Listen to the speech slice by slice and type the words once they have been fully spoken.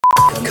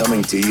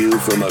Coming to you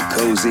from a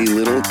cozy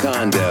little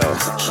condo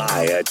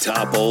high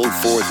atop Old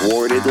 4th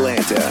Ward,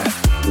 Atlanta.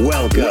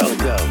 Welcome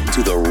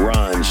to The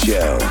Ron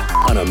Show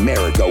on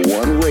America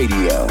One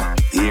Radio.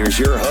 Here's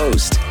your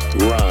host,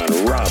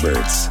 Ron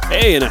Roberts.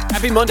 Hey, and a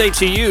happy Monday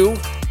to you.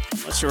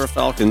 Unless you're a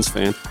Falcons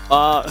fan.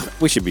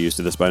 We should be used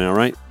to this by now,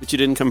 right? But you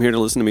didn't come here to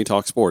listen to me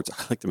talk sports.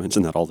 I like to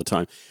mention that all the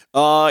time.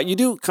 You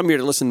do come here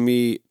to listen to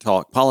me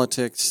talk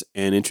politics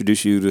and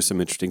introduce you to some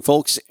interesting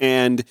folks.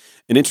 And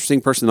an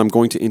interesting person that I'm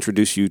going to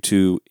introduce you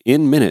to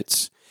in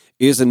minutes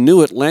is a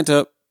new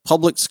Atlanta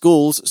Public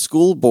Schools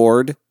School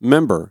Board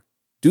member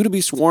due to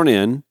be sworn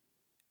in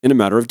a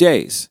matter of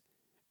days.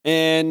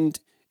 And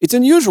it's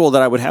unusual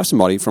that I would have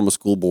somebody from a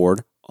school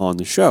board on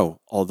the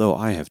show, although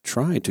I have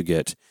tried to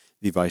get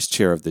the vice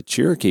chair of the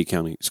Cherokee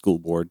County School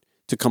Board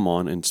to come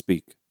on and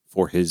speak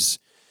for his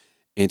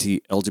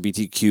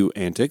anti-LGBTQ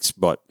antics,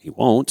 but he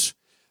won't.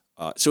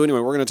 So anyway,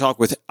 we're going to talk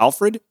with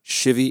Alfred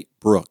Shivy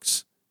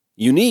Brooks.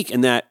 Unique in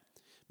that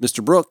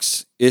Mr.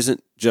 Brooks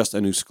isn't just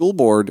a new school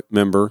board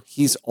member,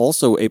 he's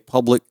also a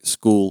public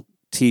school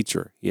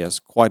teacher. He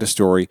has quite a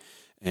story,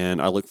 and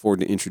I look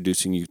forward to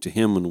introducing you to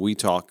him when we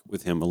talk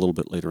with him a little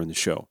bit later in the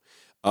show.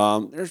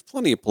 There's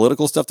plenty of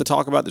political stuff to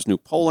talk about. There's new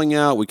polling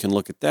out. We can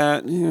look at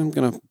that. I'm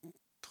going to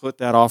put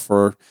that off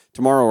for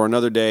tomorrow or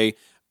another day.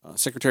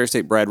 Secretary of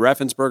State Brad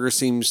Raffensperger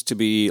seems to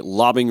be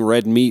lobbing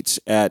red meat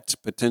at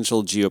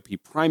potential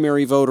GOP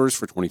primary voters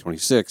for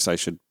 2026, I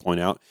should point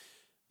out.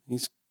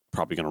 He's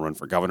probably going to run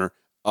for governor.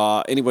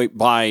 Anyway,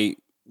 by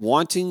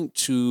wanting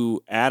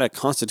to add a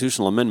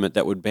constitutional amendment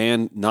that would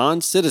ban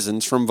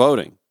non-citizens from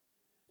voting.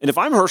 And if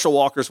I'm Herschel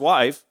Walker's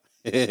wife,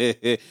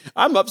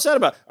 I'm upset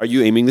about it. Are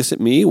you aiming this at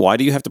me? Why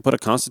do you have to put a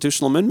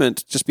constitutional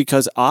amendment just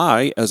because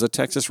I, as a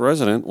Texas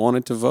resident,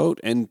 wanted to vote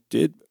and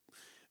did?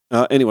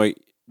 Anyway,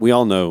 we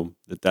all know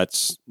that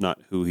that's not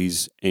who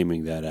he's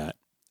aiming that at.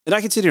 And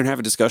I can sit here and have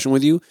a discussion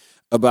with you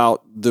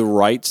about the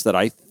rights that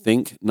I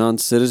think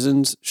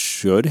non-citizens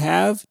should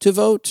have to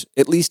vote,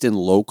 at least in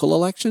local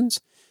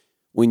elections.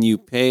 When you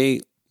pay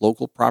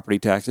local property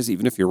taxes,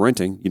 even if you're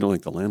renting, you don't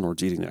think the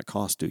landlord's eating that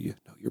cost, do you?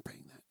 No, you're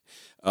paying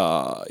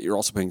that. You're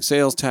also paying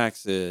sales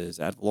taxes,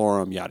 ad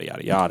valorem, yada,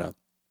 yada, yada.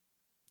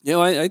 You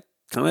know, I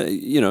kind of,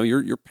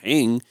 you're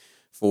paying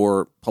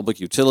for public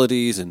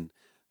utilities and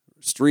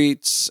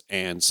streets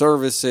and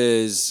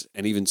services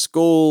and even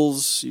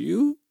schools.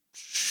 You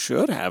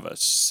should have a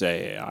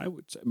say, I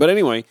would say. But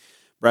anyway,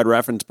 Brad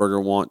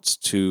Raffensperger wants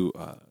to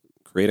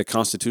create a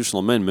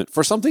constitutional amendment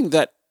for something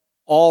that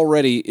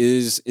already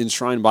is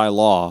enshrined by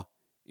law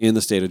in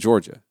the state of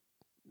Georgia.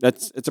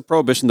 It's a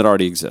prohibition that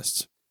already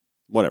exists.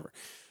 Whatever.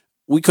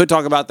 We could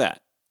talk about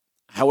that.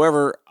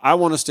 However, I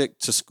want to stick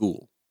to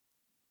school.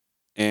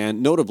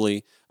 And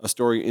notably, a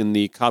story in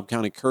the Cobb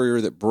County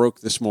Courier that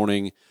broke this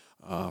morning.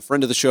 A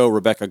friend of the show,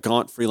 Rebecca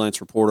Gaunt,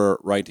 freelance reporter,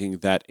 writing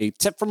that a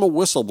tip from a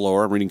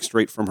whistleblower, I'm reading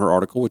straight from her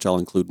article, which I'll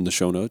include in the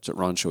show notes at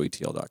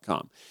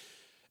ronshowetl.com.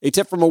 A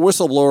tip from a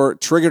whistleblower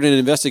triggered an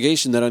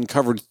investigation that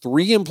uncovered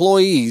 3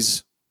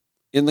 employees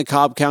in the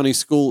Cobb County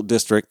School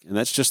District, and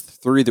that's just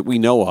 3 that we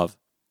know of.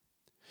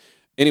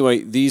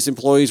 Anyway, these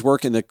employees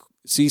work in the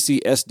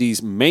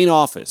CCSD's main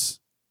office.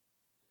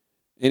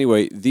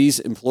 Anyway, these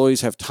employees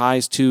have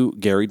ties to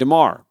Gary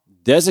DeMar,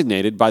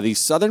 designated by the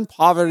Southern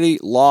Poverty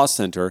Law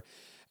Center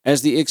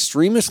as the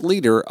extremist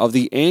leader of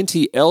the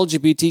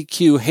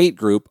anti-LGBTQ hate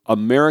group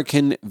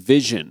American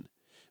Vision,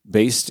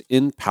 based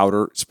in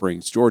Powder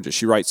Springs, Georgia.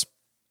 She writes,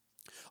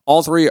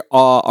 all 3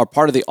 are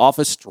part of the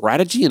Office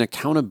Strategy and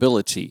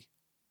Accountability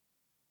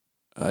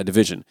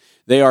Division.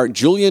 They are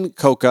Julian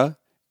Coca,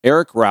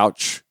 Eric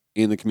Rauch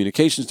in the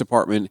Communications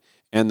Department,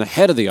 and the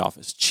head of the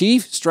office,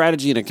 Chief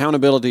Strategy and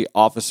Accountability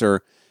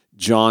Officer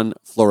John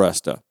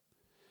Floresta.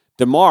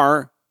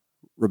 DeMar,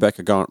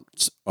 Rebecca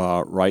Gaunt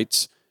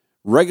writes,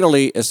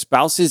 regularly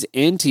espouses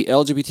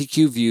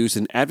anti-LGBTQ views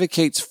and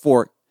advocates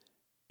for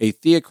a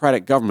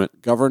theocratic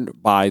government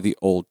governed by the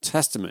Old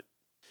Testament.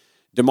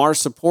 DeMar's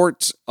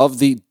support of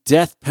the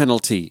death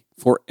penalty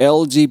for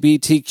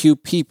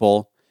LGBTQ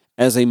people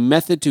as a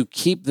method to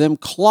keep them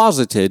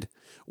closeted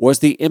was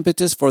the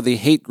impetus for the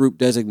hate group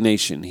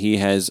designation. He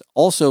has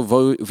also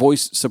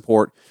voiced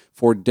support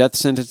for death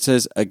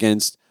sentences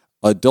against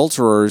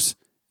adulterers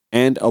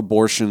and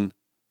abortion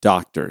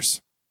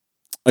doctors.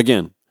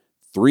 Again,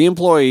 3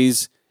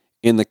 employees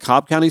in the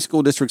Cobb County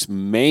School District's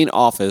main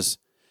office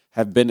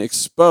have been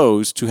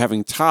exposed to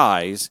having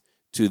ties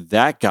to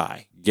that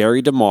guy,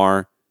 Gary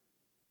DeMar,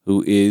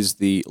 who is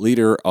the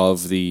leader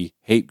of the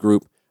hate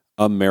group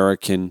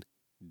American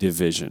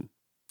Division.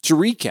 To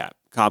recap,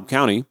 Cobb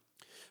County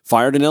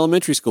fired an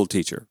elementary school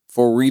teacher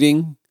for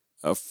reading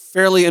a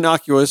fairly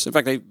innocuous, in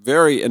fact, a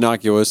very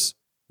innocuous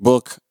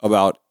book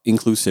about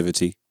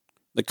inclusivity.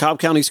 The Cobb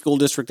County School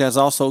District has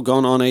also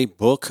gone on a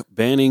book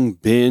banning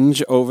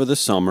binge over the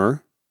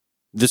summer.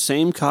 The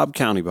same Cobb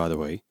County, by the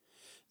way,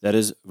 that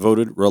has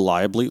voted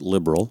reliably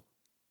liberal,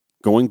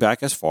 going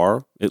back as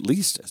far, at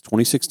least, as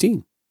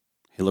 2016.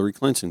 Hillary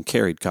Clinton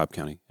carried Cobb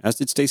County, as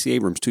did Stacey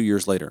Abrams 2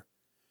 years later.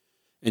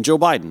 And Joe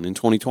Biden in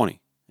 2020,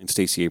 and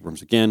Stacey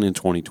Abrams again in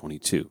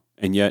 2022.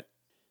 And yet,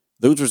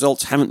 those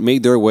results haven't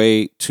made their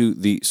way to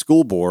the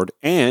school board,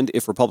 and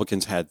if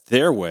Republicans had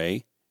their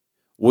way,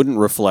 wouldn't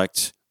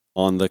reflect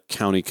on the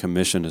county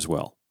commission as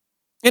well.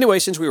 Anyway,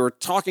 since we were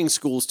talking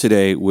schools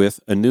today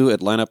with a new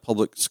Atlanta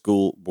Public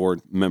School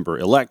Board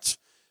member-elect,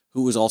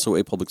 who is also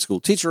a public school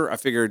teacher, I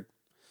figured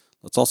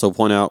let's also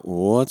point out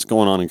what is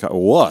going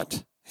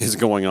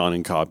on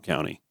in Cobb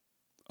County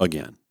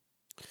again.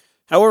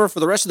 However, for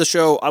the rest of the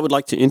show, I would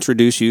like to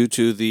introduce you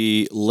to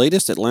the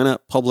latest Atlanta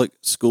Public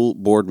School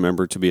Board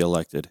member to be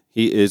elected.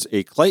 He is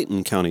a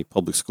Clayton County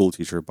public school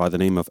teacher by the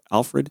name of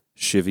Alfred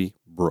Shivy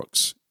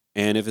Brooks.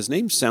 And if his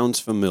name sounds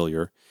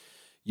familiar,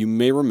 you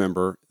may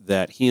remember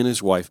that he and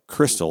his wife,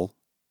 Crystal,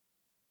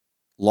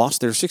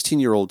 lost their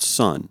 16-year-old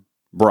son,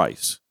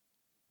 Bryce,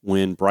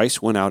 when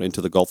Bryce went out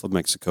into the Gulf of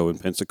Mexico in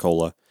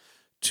Pensacola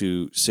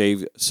to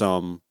save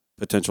some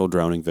potential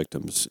drowning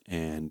victims,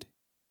 and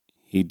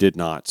he did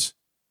not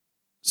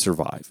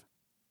survive.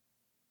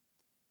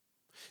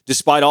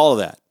 Despite all of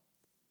that,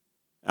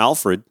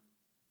 Alfred,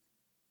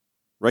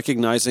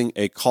 recognizing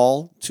a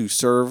call to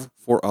serve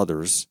for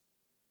others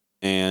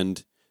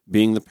and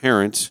being the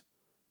parent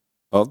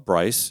of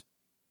Bryce,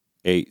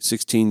 a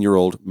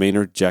 16-year-old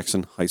Maynard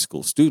Jackson High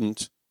School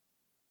student,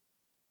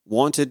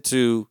 wanted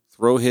to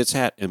throw his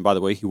hat, and by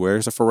the way, he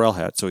wears a Pharrell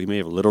hat, so he may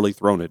have literally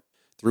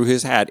threw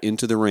his hat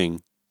into the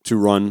ring to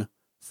run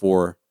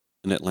for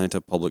an Atlanta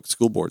Public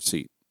School Board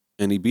seat.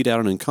 And he beat out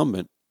an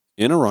incumbent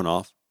in a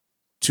runoff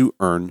to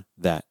earn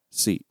that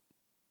seat.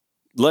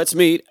 Let's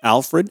meet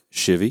Alfred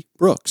Shivy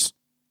Brooks.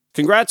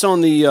 Congrats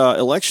on the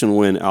election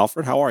win,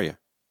 Alfred. How are you?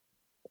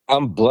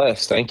 I'm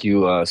blessed. Thank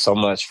you so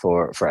much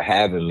for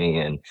having me.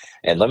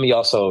 And let me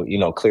also,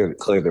 clear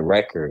the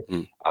record.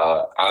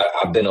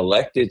 I've been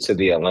elected to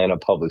the Atlanta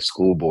Public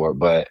School Board,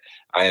 but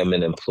I am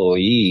an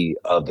employee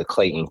of the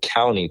Clayton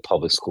County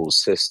Public School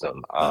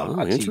System.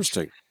 I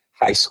interesting. teach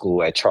high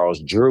school at Charles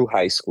Drew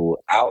High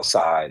School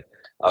outside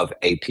of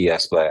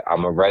APS, but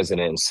I'm a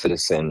resident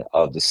citizen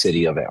of the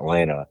city of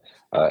Atlanta,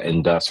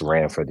 and thus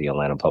ran for the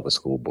Atlanta Public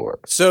School Board.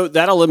 So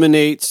that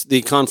eliminates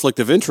the conflict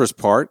of interest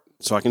part.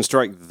 So I can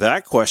strike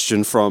that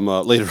question from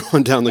later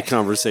on down the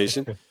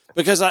conversation,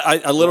 because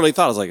I literally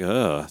thought, I was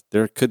like,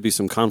 there could be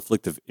some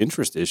conflict of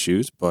interest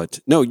issues.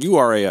 But no, you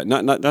are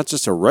not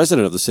just a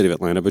resident of the city of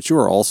Atlanta, but you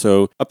are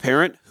also a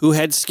parent who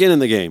had skin in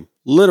the game,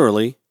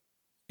 literally,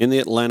 in the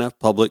Atlanta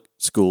public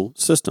school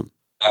system.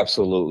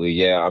 Absolutely.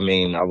 Yeah. I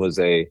mean, I was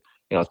a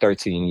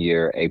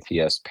 13-year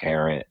APS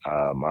parent.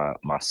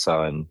 My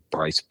son,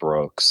 Bryce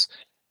Brooks,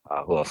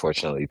 who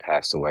unfortunately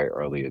passed away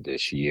earlier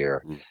this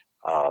year,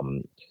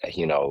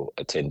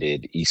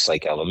 attended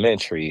Eastlake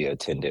Elementary,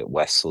 attended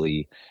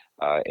Wesley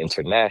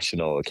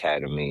International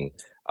Academy,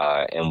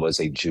 and was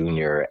a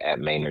junior at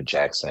Maynard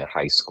Jackson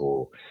High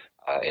School,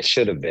 and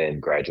should have been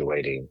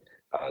graduating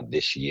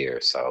this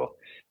year. So,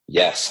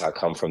 yes, I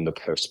come from the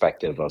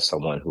perspective of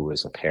someone who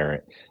is a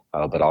parent,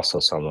 but also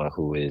someone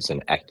who is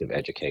an active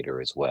educator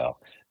as well.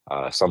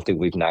 Something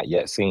we've not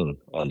yet seen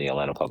on the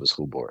Atlanta Public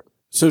School Board.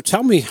 So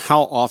tell me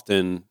how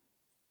often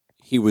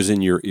he was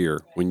in your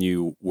ear when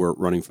you were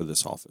running for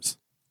this office.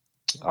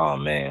 Oh,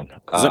 man.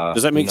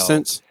 Does that make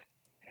sense?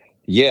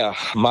 Yeah.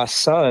 My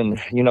son,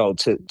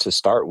 to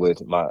start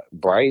with, my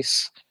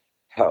Bryce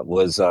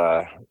was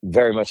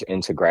very much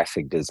into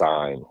graphic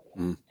design,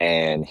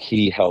 and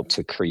he helped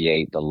to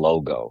create the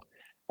logo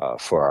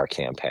for our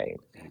campaign.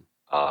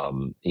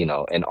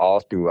 And all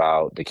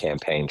throughout the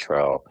campaign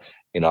trail,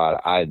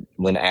 I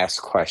when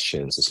asked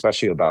questions,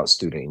 especially about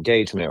student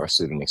engagement or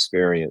student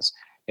experience,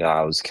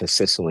 I was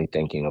consistently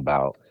thinking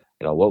about,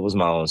 what was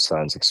my own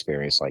son's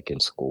experience like in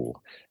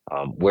school?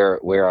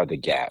 Where are the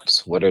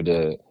gaps? What are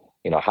the,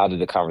 how did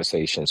the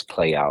conversations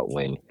play out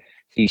when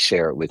he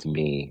shared with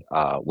me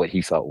what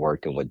he felt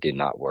worked and what did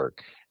not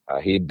work?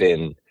 He'd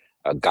been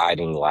a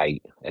guiding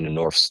light and a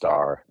North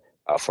Star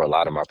for a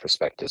lot of my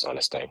perspectives on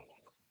this thing.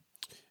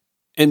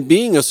 And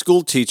being a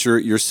school teacher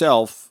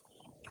yourself,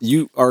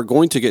 you are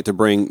going to get to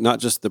bring not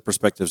just the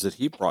perspectives that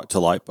he brought to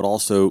light, but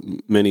also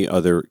many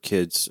other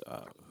kids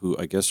who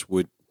I guess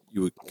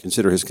you would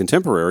consider his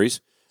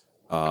contemporaries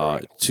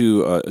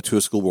to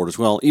a school board as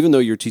well. Even though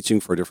you're teaching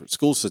for a different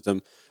school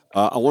system,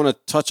 I want to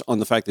touch on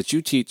the fact that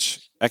you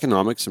teach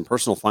economics and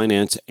personal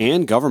finance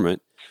and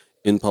government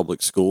in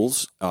public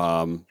schools.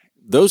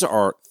 Those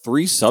are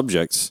three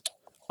subjects,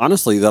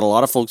 honestly, that a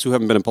lot of folks who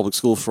haven't been in public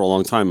schools for a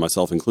long time,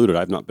 myself included,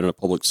 I've not been a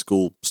public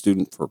school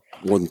student for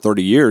more than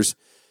 30 years.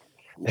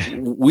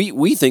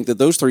 We think that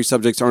those three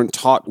subjects aren't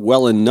taught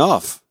well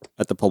enough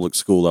at the public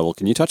school level.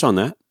 Can you touch on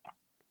that?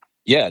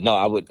 Yeah, no,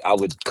 I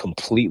would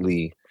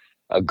completely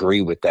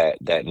agree with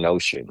that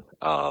notion.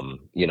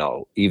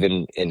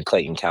 Even in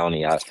Clayton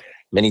County, I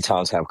many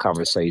times have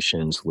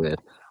conversations with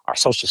our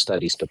social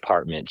studies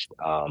department,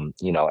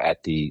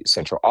 at the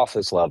central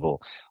office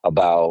level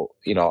about,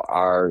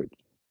 our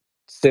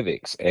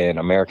civics and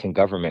American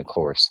government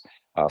course,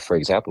 for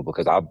example,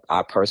 because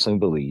I personally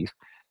believe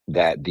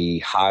that the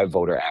high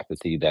voter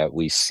apathy that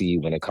we see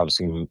when it comes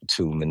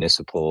to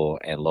municipal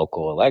and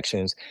local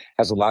elections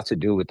has a lot to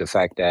do with the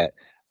fact that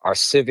our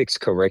civics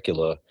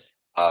curricula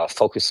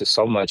focuses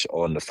so much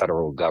on the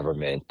federal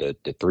government,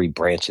 the three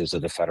branches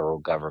of the federal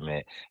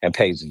government, and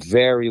pays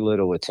very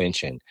little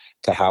attention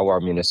to how our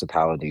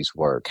municipalities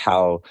work,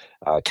 how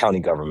county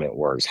government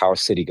works, how our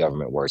city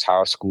government works, how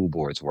our school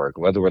boards work,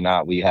 whether or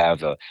not we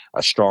have a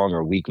strong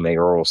or weak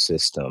mayoral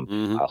system,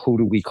 who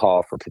do we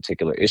call for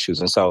particular issues.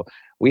 And so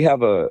we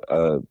have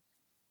a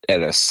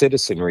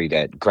citizenry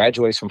that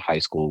graduates from high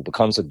school,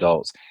 becomes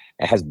adults,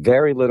 and has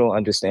very little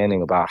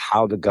understanding about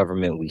how the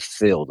government we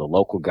feel, the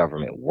local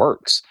government,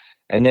 works.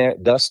 And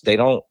thus, they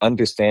don't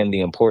understand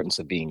the importance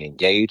of being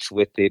engaged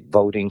with it,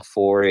 voting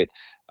for it,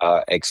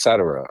 et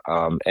cetera.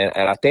 And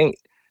I think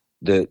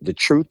the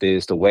truth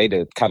is the way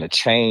to kind of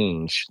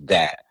change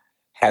that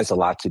has a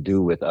lot to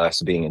do with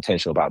us being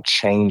intentional about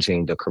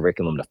changing the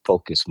curriculum to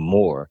focus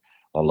more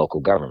on local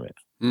government.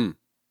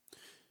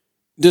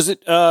 Does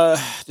it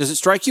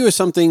strike you as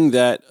something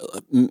that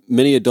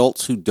many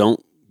adults who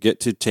don't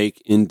get to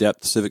take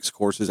in-depth civics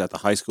courses at the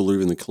high school or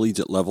even the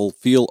collegiate level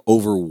feel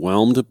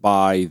overwhelmed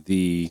by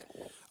the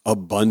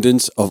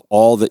abundance of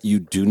all that you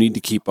do need to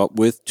keep up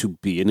with to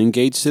be an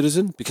engaged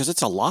citizen? Because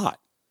it's a lot.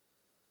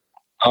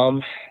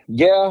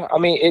 Yeah, I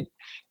mean,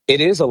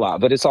 it is a lot,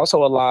 but it's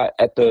also a lot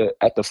at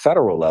the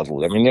federal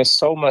level. I mean, there's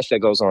so much that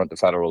goes on at the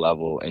federal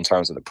level in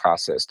terms of the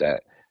process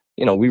that,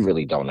 we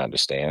really don't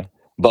understand.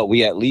 But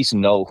we at least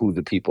know who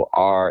the people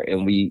are,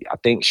 and we, I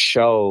think,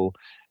 show,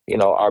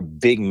 our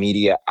big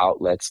media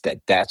outlets that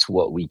that's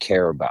what we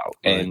care about.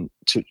 Right. And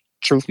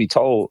truth be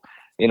told,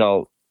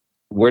 I'm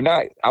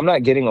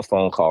not getting a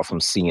phone call from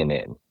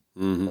CNN,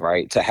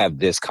 right, to have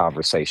this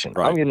conversation.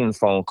 Right. I'm getting a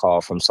phone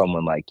call from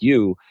someone like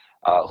you,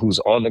 who's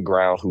on the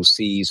ground, who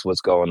sees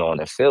what's going on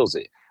and feels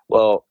it.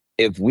 Well,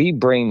 if we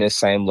bring this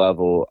same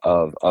level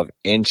of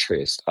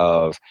interest,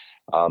 of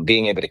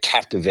being able to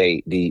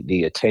captivate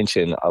the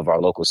attention of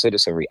our local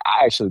citizenry,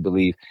 I actually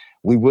believe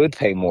we would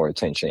pay more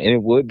attention, and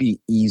it would be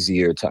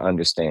easier to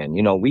understand.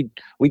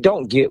 We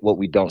don't get what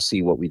we don't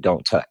see, what we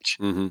don't touch.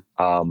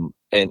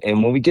 And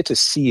when we get to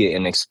see it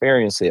and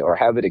experience it or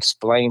have it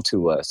explained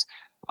to us,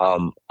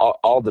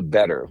 all the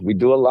better. We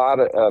do a lot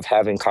of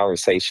having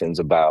conversations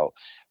about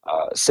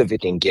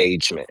civic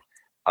engagement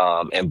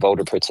and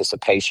voter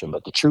participation.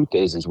 But the truth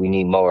is we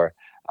need more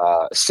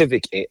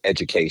civic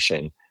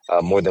education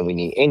more than we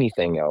need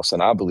anything else.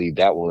 And I believe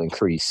that will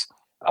increase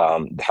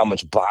how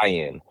much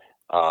buy-in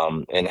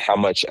and how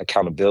much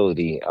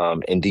accountability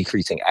and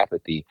decreasing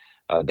apathy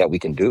that we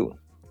can do.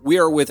 We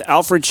are with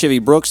Alfred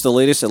Shivy Brooks, the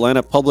latest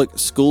Atlanta Public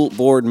School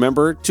Board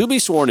member to be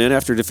sworn in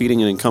after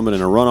defeating an incumbent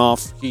in a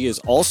runoff. He is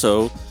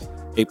also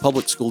a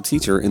public school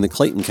teacher in the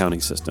Clayton County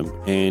system,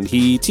 and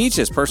he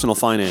teaches personal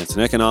finance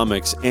and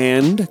economics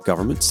and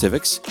government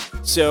civics.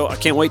 So I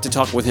can't wait to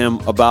talk with him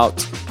about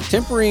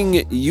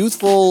tempering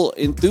youthful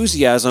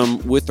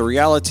enthusiasm with the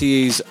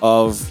realities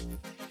of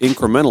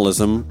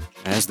incrementalism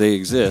as they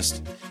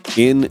exist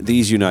in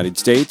these United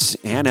States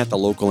and at the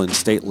local and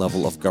state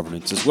level of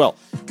governance as well.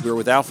 We're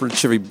with Alfred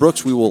Shivy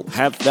Brooks. We will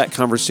have that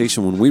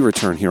conversation when we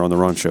return here on The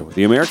Ron Show,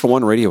 the America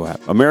One Radio app,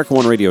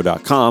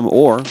 AmericaOneRadio.com,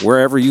 or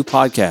wherever you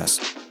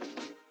podcast.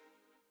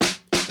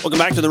 Welcome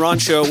back to The Ron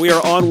Show. We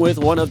are on with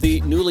one of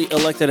the newly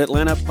elected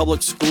Atlanta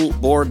Public School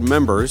Board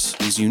members.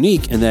 He's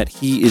unique in that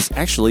he is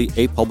actually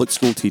a public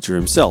school teacher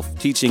himself,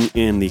 teaching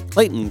in the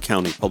Clayton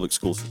County Public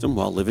School System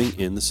while living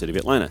in the city of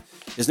Atlanta.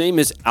 His name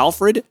is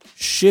Alfred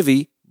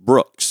Shivy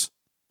Brooks.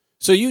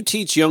 So you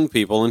teach young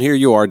people, and here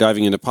you are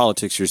diving into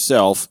politics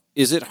yourself.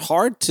 Is it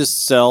hard to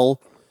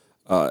sell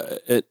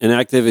an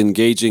active,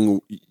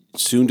 engaging,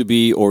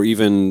 soon-to-be or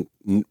even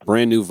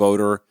brand-new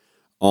voter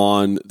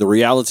on the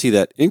reality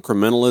that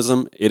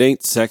incrementalism, it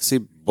ain't sexy,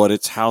 but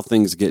it's how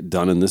things get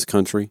done in this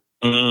country?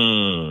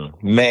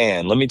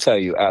 Man, let me tell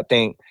you, I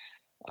think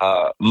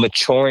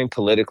maturing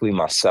politically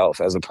myself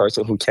as a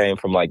person who came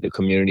from like the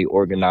community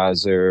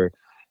organizer,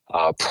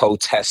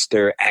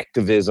 protester,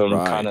 activism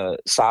kind of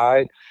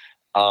side,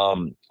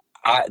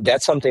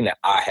 that's something that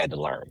I had to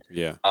learn.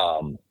 Yeah.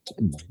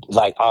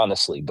 Like,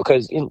 honestly,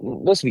 because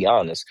let's be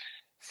honest,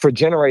 for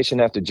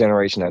generation after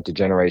generation after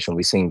generation,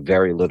 we've seen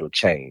very little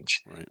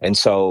change. Right. And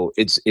so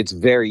it's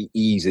very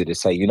easy to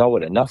say, you know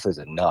what, enough is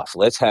enough.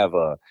 Let's have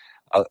a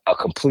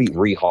complete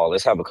rehaul.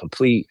 Let's have a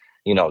complete,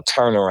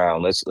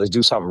 turnaround. Let's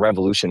do something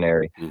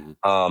revolutionary.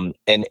 And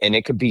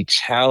it could be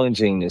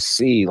challenging to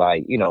see,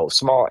 like,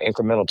 small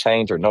incremental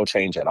change or no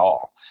change at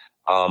all.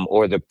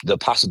 Or the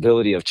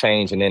possibility of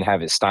change and then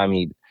have it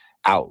stymied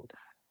out.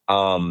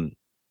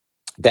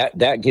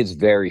 That gets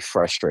very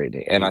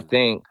frustrating. And I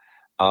think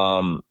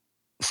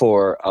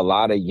for a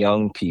lot of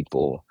young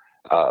people,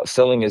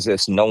 feeling as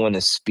if no one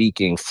is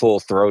speaking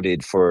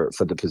full-throated for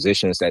the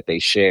positions that they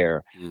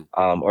share,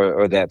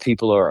 or that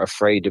people are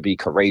afraid to be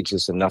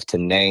courageous enough to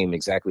name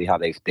exactly how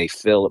they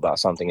feel about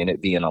something and it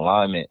be in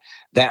alignment,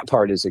 that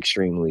part is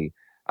extremely,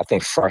 I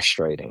think,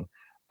 frustrating.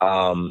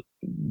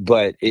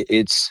 But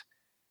it's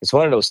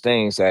one of those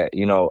things that,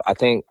 I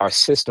think our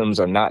systems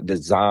are not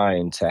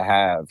designed to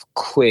have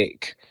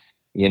quick,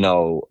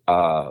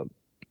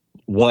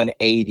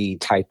 180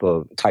 type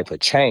of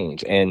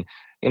change. And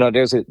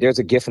there's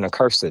a gift and a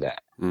curse to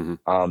that.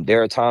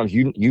 There are times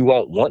you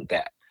won't want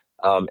that.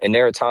 And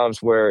there are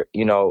times where,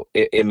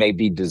 it may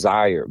be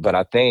desired. But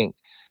I think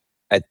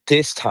at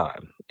this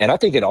time, and I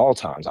think at all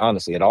times,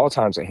 honestly, at all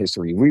times in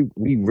history,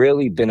 we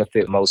really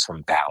benefit most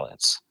from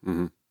balance.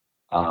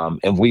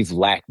 And we've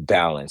lacked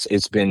balance.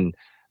 It's been,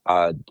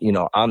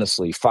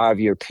 honestly,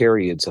 5-year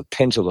periods of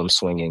pendulum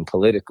swinging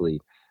politically,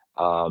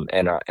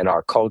 and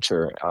our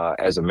culture,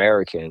 as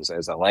Americans,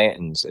 as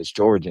Atlantans, as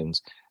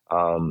Georgians.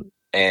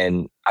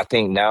 And I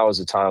think now is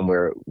a time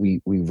where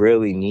we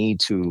really need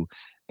to,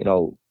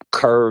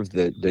 curve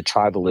the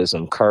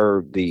tribalism,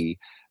 curve the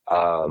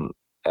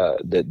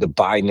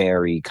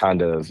binary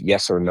kind of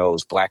yes or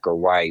no's, black or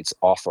whites,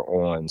 off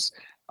or ons.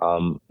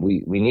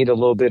 We need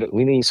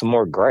we need some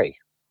more gray.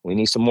 We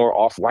need some more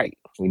off white.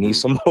 We need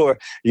some more,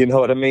 you know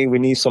what I mean? We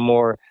need some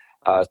more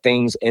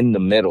things in the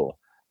middle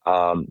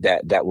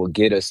that will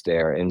get us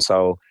there. And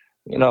so,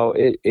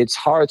 it's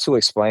hard to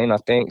explain, I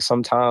think,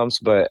 sometimes,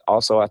 but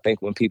also I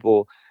think when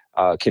people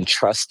can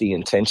trust the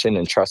intention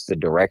and trust the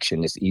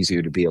direction, it's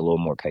easier to be a little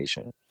more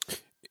patient.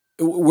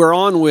 We're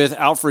on with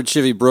Alfred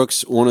Shivy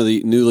Brooks, one of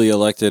the newly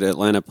elected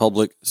Atlanta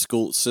Public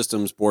School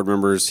Systems Board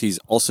members. He's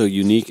also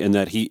unique in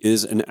that he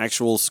is an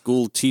actual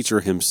school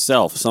teacher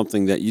himself,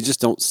 something that you just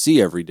don't see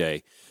every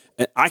day.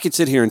 And I could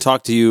sit here and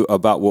talk to you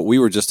about what we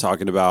were just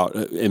talking about,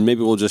 and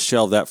maybe we'll just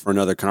shelve that for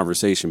another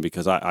conversation,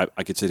 because I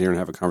could sit here and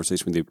have a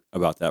conversation with you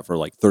about that for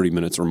like 30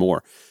 minutes or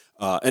more.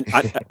 And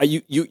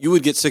you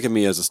would get sick of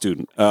me as a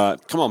student.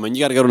 Come on, man, you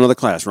got to go to another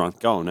class, Ron.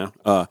 Go on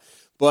now.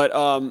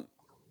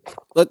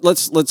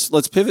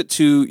 Let's pivot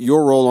to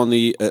your role on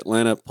the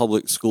Atlanta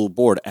Public School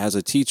Board as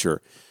a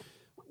teacher.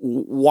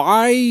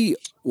 Why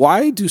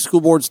do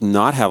school boards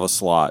not have a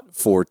slot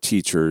for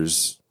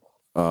teachers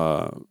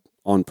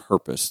on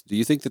purpose? Do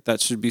you think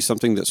that should be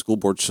something that school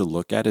boards should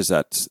look at? Is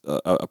that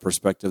a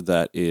perspective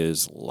that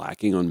is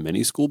lacking on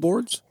many school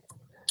boards?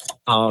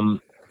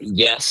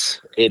 Yes,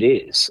 it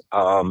is.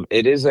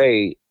 It is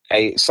a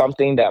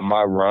something that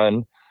my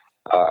run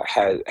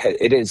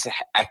it has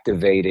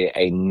activated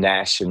a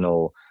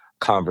national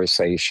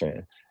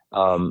conversation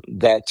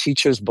that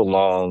teachers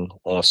belong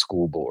on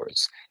school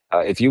boards.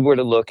 If you were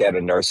to look at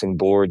a nursing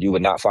board, you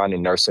would not find a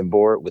nursing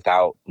board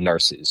without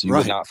nurses. You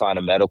would not find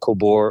a medical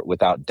board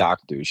without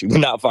doctors. You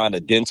would not find a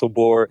dental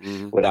board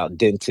without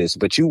dentists.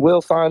 But you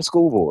will find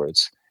school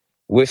boards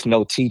with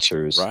no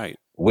teachers,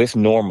 with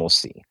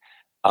normalcy.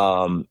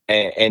 And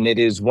it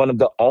is one of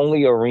the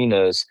only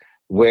arenas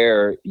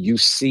where you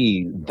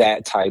see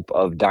that type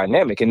of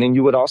dynamic. And then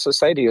you would also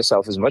say to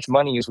yourself, as much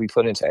money as we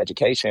put into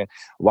education,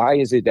 why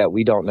is it that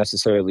we don't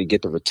necessarily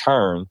get the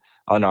return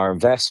on our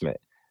investment?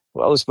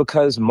 Well, it's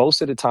because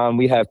most of the time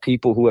we have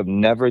people who have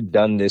never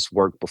done this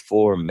work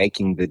before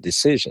making the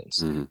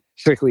decisions,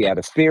 strictly out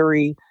of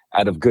theory,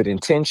 out of good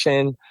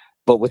intention,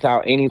 but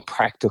without any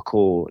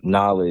practical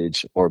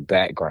knowledge or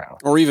background.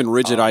 Or even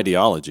rigid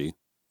ideology.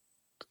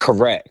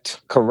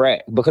 Correct.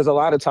 Because a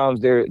lot of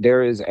times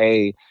there is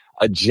a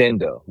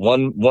agenda,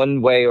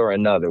 one way or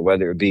another,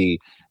 whether it be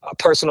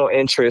personal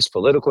interest,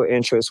 political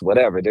interest,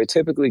 whatever. There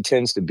typically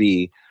tends to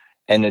be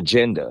an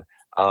agenda.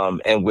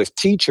 And with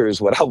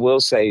teachers, what I will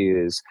say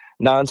is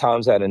 9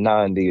 times out of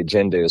 9, the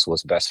agenda is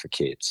what's best for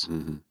kids.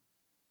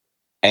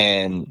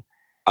 And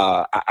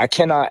I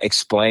cannot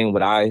explain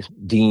what I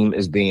deem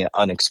as being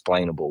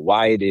unexplainable,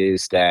 why it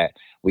is that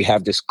we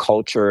have this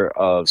culture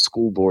of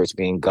school boards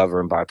being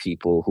governed by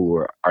people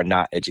who are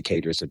not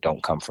educators or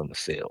don't come from the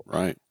field.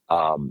 Right.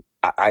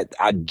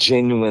 I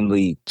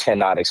genuinely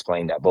cannot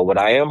explain that. But what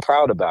I am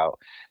proud about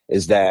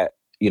is that,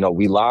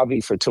 we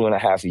lobbied for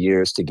 2.5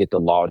 years to get the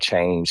law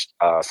changed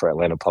for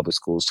Atlanta Public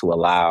Schools to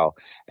allow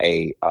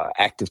a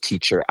active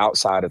teacher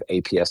outside of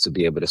APS to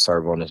be able to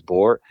serve on this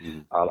board.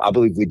 I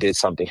believe we did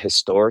something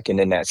historic. And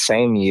in that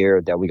same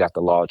year that we got the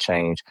law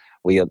changed,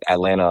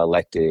 Atlanta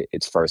elected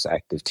its first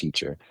active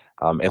teacher.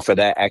 And for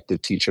that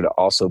active teacher to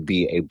also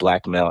be a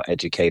Black male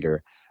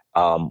educator,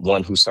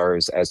 one who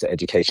serves as the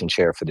education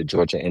chair for the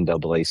Georgia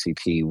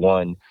NAACP,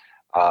 one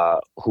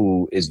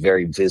who is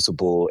very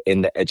visible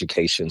in the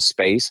education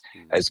space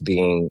as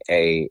being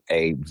a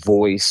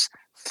voice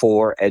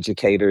for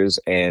educators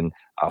and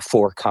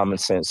for common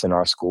sense in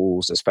our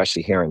schools,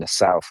 especially here in the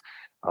South.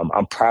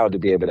 I'm proud to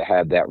be able to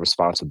have that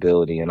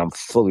responsibility, and I'm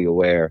fully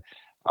aware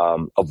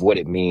of what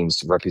it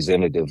means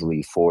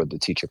representatively for the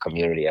teacher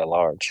community at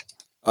large.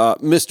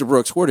 Mr.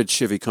 Brooks, where did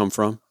Shivy come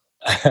from?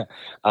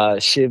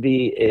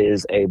 Shivy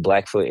is a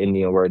Blackfoot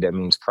Indian word that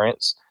means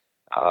prince.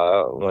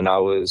 When I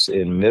was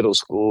in middle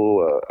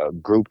school, a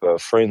group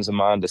of friends of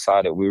mine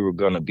decided we were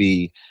going to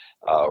be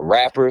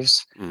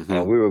rappers,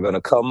 and we were going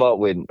to come up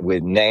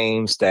with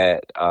names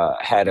that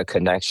had a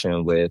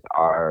connection with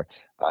our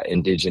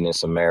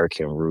indigenous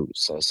American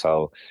roots. And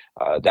so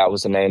that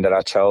was the name that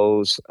I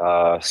chose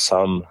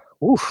some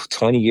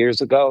 20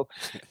 years ago.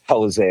 I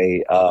was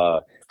a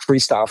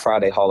Freestyle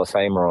Friday Hall of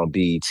Famer on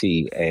BET,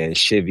 and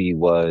Shivy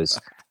was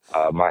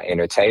my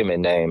entertainment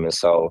name. And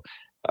so,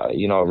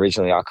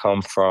 originally I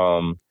come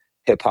from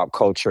hip hop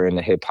culture in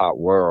the hip hop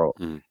world.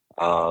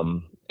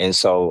 And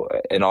so,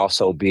 and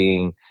also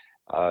being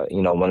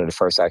one of the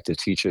first active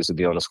teachers to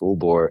be on the school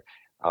board.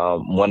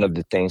 One of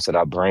the things that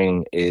I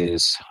bring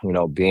is,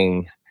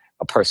 being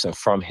a person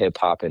from hip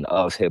hop and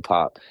of hip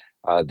hop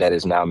that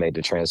has now made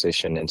the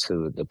transition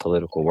into the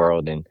political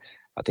world. And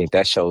I think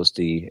that shows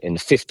in the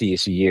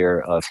 50th year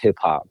of hip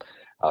hop,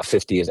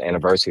 50th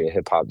anniversary of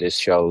hip hop, this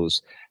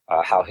shows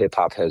how hip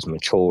hop has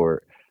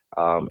matured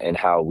and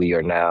how we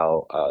are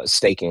now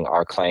staking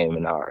our claim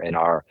and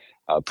our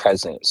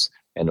presence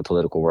in the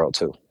political world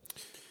too.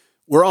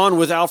 We're on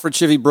with Alfred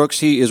Shivy Brooks.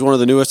 He is one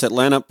of the newest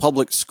Atlanta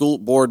Public School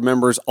Board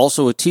members,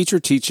 also a teacher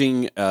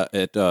teaching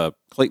at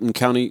Clayton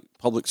County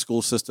Public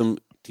School System,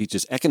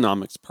 teaches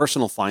economics,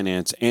 personal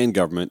finance, and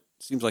government.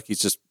 Seems like he's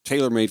just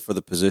tailor-made for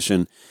the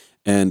position,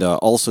 and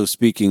also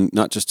speaking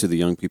not just to the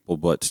young people,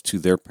 but to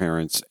their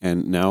parents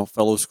and now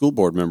fellow school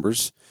board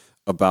members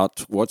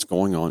about what's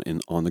going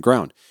on the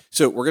ground.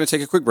 So we're going to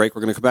take a quick break.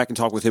 We're going to come back and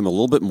talk with him a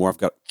little bit more. I've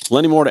got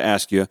plenty more to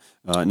ask you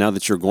now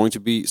that you're going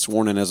to be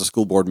sworn in as a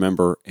school board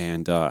member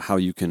and how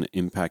you can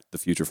impact the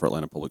future for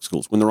Atlanta Public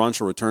Schools. When the Ron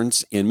Show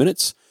returns in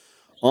minutes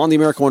on the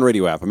America One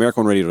Radio app,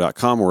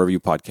 AmericaOneRadio.com, wherever you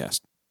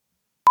podcast.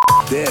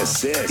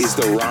 This is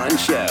The Ron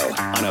Show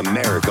on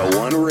America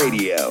One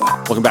Radio.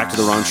 Welcome back to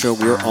The Ron Show.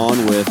 We're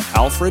on with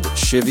Alfred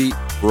Shivy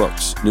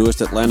Brooks,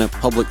 newest Atlanta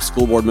Public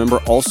School Board member,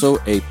 also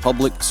a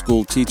public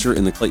school teacher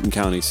in the Clayton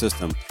County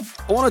system.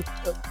 I want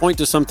to point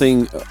to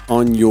something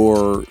on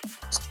your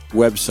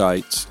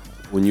website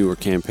when you were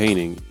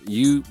campaigning.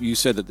 You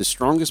said that the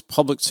strongest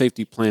public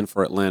safety plan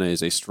for Atlanta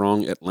is a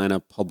strong Atlanta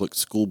Public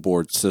School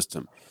Board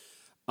system.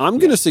 I'm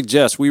going to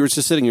suggest, we were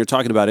just sitting here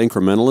talking about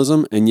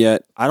incrementalism, and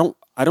yet I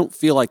don't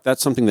feel like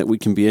that's something that we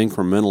can be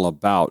incremental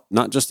about,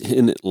 not just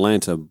in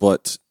Atlanta,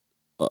 but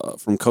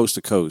from coast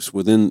to coast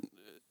within,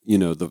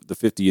 the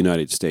 50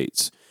 United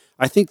States.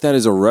 I think that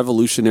is a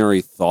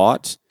revolutionary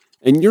thought,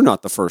 and you're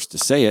not the first to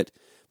say it,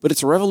 but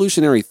it's a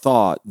revolutionary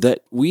thought that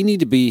we need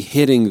to be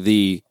hitting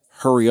the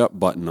hurry up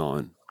button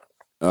on.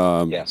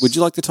 Yes. Would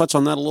you like to touch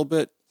on that a little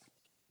bit?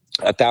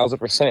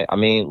 1,000%. I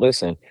mean,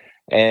 listen,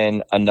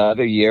 and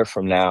another year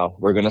from now,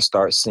 we're going to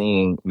start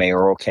seeing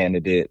mayoral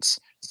candidates,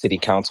 city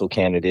council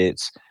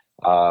candidates,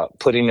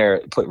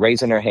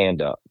 raising their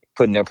hand up,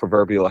 putting their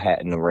proverbial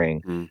hat in the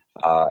ring.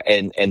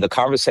 And the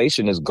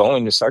conversation is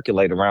going to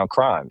circulate around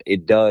crime.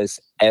 It does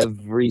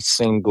every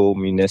single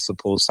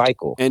municipal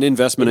cycle. And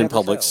investment in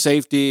public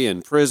safety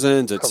and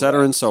prisons, et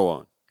cetera, and so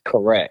on.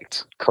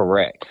 Correct.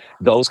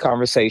 Those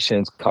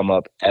conversations come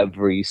up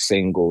every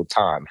single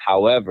time.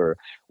 However,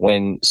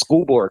 when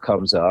school board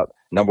comes up,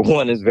 number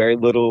one, is very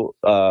little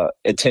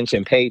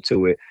attention paid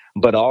to it,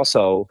 but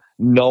also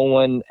no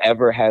one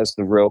ever has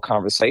the real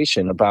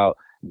conversation about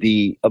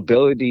the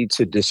ability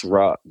to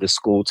disrupt the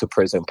school to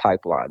prison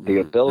pipeline, the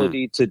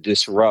ability to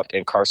disrupt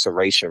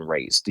incarceration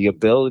rates, the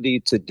ability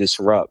to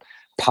disrupt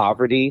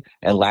poverty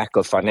and lack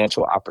of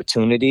financial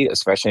opportunity,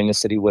 especially in a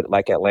city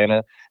like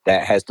Atlanta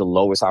that has the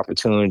lowest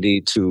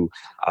opportunity to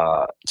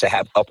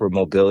have upward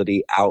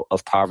mobility out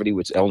of poverty,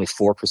 which is only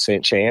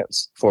 4%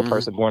 chance for a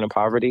person born in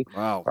poverty.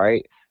 Wow.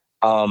 Right.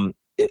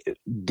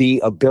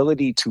 The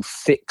ability to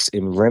fix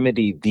and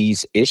remedy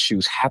these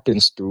issues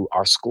happens through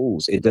our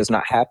schools. It does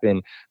not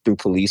happen through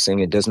policing.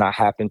 It does not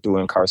happen through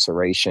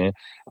incarceration.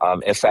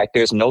 In fact,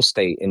 there's no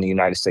state in the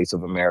United States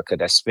of America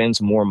that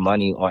spends more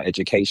money on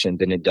education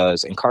than it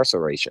does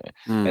incarceration.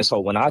 And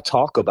so when I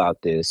talk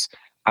about this,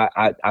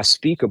 I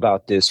speak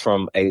about this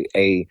from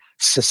a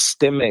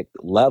systemic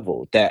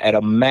level, that at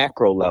a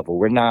macro level,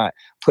 we're not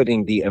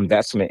putting the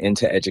investment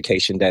into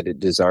education that it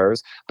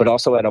deserves, but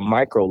also at a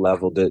micro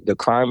level, the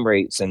crime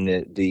rates and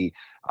the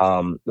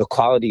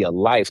quality of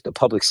life, the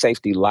public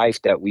safety life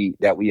that we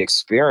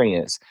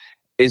experience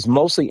is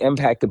mostly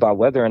impacted by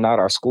whether or not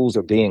our schools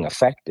are being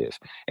effective.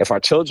 If our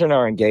children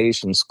are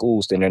engaged in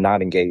schools, then they're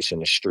not engaged in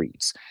the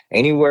streets.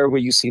 Anywhere where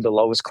you see the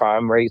lowest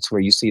crime rates, where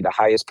you see the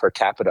highest per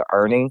capita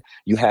earning,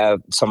 you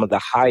have some of the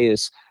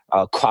highest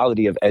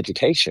quality of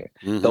education.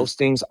 Those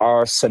things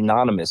are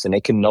synonymous, and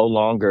they can no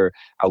longer,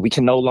 we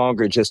can no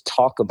longer just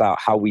talk about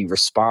how we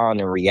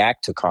respond and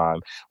react to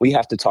crime. We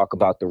have to talk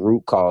about the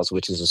root cause,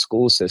 which is a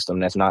school system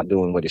that's not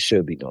doing what it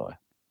should be doing.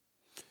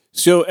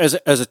 So as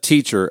a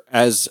teacher,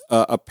 as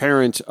a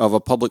parent of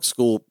a public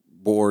school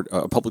board,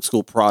 a public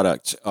school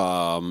product,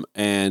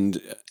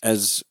 and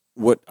as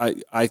what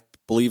I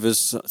believe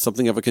is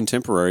something of a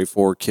contemporary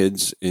for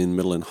kids in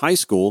middle and high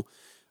school,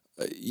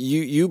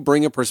 you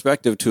bring a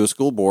perspective to a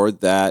school board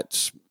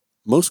that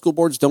most school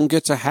boards don't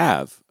get to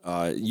have.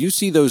 You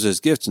see those as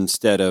gifts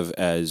instead of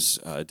as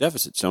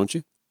deficits, don't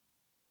you?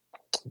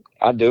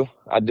 I do.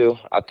 I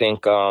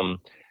think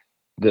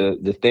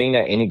the thing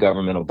that any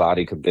governmental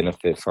body could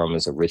benefit from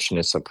is a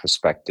richness of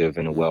perspective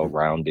and a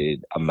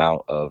well-rounded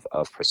amount of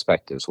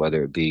perspectives,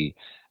 whether it be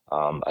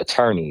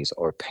attorneys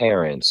or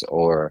parents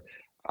or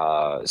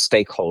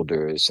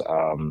stakeholders,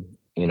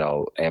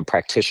 and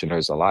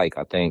practitioners alike.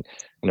 I think,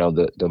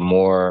 the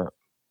more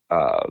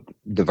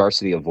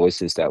diversity of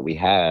voices that we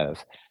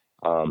have,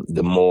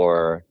 the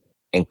more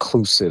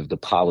inclusive the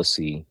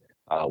policy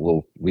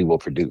we will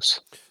produce.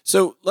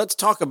 So let's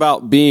talk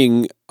about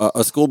being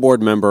a school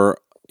board member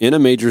in a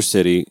major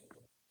city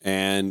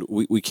And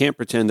we can't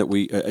pretend that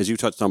we, as you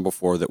touched on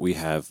before, that we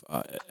have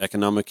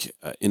economic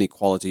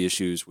inequality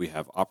issues. We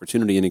have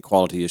opportunity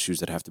inequality issues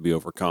that have to be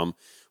overcome.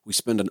 We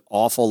spend an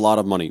awful lot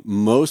of money.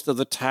 Most of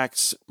the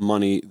tax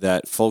money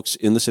that folks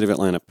in the city of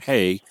Atlanta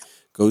pay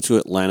go to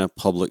Atlanta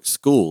public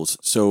schools.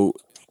 So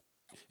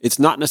it's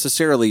not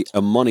necessarily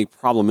a money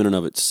problem in and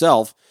of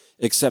itself,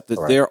 except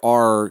that there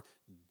are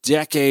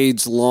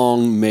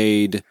decades-long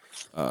made,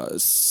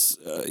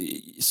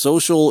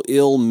 social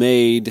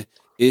ill-made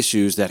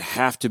issues that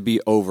have to be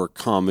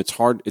overcome. It's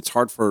hard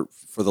for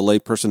the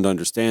layperson to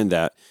understand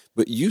that,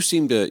 but you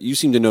seem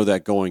to know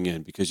that going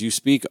in, because you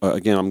speak,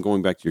 again, I'm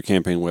going back to your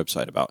campaign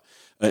website about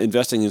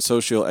investing in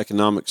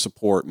socioeconomic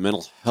support,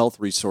 mental health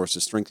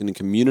resources, strengthening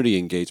community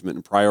engagement,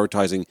 and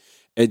prioritizing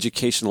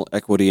educational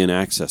equity and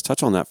access.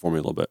 Touch on that for me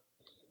a little bit.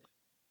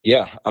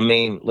 Yeah, I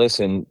mean,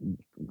 listen,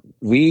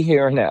 we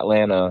here in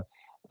Atlanta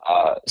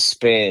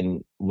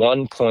spend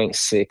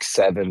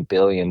 $1.67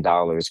 billion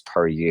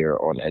per year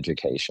on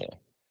education.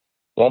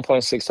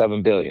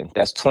 $1.67 billion.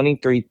 That's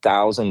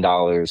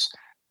 $23,000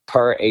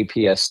 per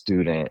APS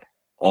student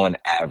on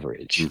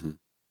average.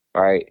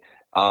 Right?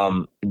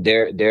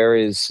 There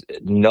is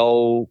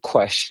no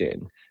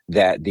question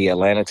that the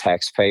Atlanta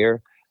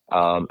taxpayer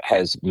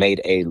has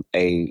made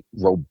a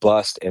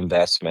robust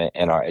investment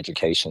in our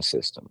education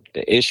system.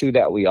 The issue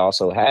that we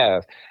also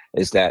have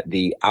is that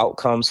the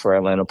outcomes for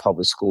Atlanta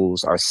public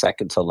schools are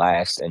second to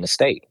last in the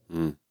state.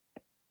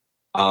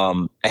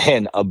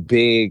 And a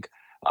big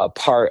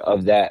part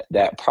of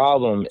that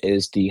problem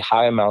is the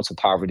high amounts of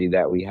poverty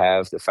that we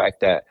have, the fact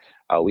that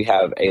we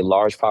have a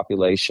large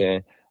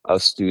population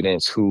of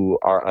students who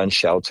are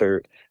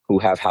unsheltered, who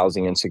have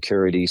housing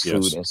insecurities,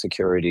 food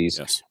insecurities,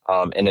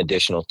 and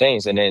additional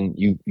things. And then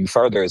you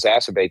further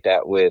exacerbate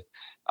that with,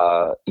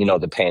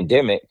 the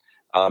pandemic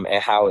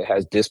and how it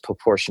has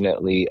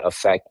disproportionately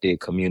affected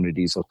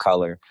communities of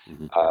color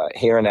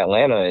here in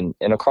Atlanta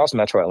and across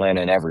Metro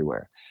Atlanta and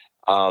everywhere.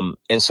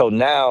 And so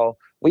now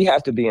we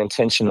have to be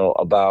intentional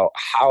about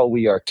how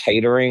we are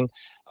catering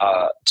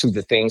to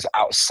the things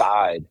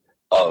outside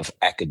of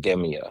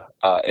academia.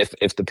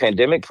 If the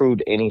pandemic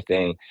proved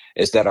anything,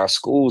 is that our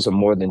schools are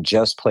more than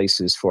just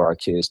places for our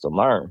kids to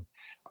learn.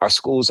 Our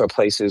schools are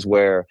places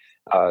where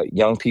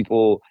young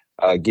people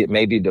get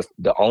maybe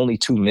the only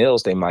 2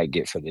 meals they might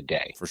get for the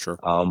day. For sure.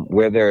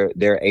 Where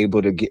they're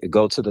able to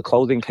go to the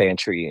clothing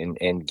pantry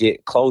and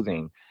get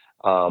clothing,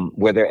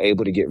 where they're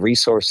able to get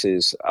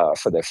resources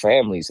for their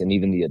families and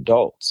even the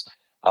adults.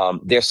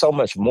 There's so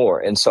much more.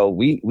 And so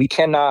we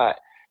cannot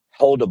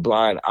hold a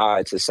blind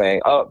eye to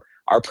saying,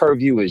 our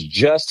purview is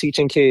just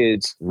teaching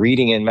kids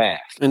reading and math.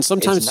 And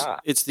sometimes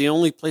it's the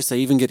only place they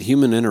even get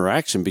human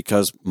interaction,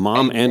 because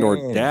mom and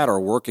or dad are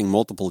working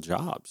multiple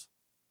jobs.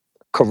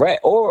 Correct.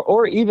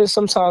 Or even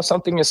sometimes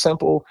something as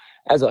simple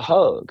as a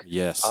hug.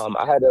 Yes.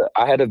 I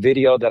had a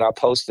video that I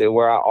posted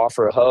where I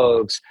offer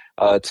hugs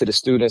to the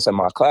students in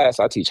my class.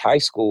 I teach high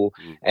school,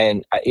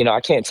 and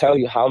I can't tell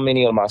you how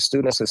many of my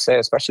students have said,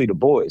 especially the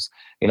boys,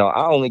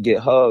 I only get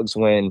hugs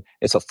when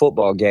it's a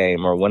football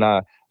game or when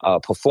I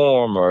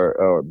perform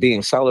or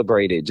being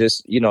celebrated.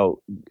 Just,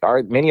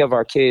 many of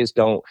our kids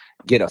don't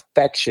get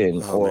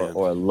affection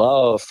or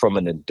love from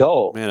an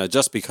adult. Man,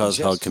 just because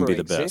hug can be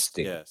the best.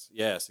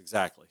 Yes,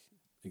 exactly.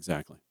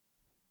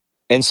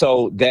 And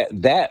so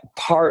that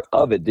part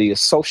of it, the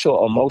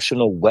social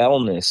emotional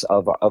wellness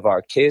of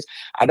our kids,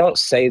 I don't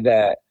say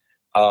that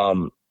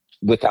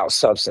without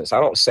substance.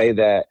 I don't say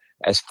that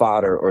as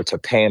fodder or to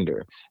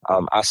pander.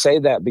 I say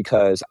that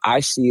because I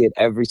see it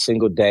every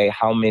single day,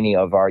 how many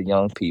of our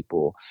young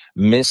people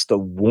miss the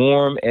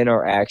warm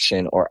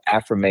interaction or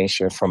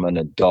affirmation from an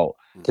adult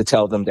to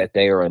tell them that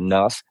they are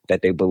enough,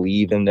 that they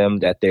believe in them,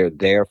 that they're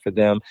there for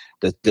them,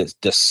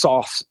 the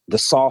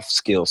soft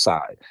skill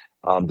side,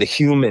 the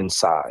human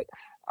side.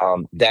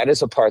 That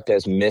is a part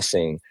that's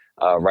missing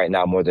right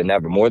now more than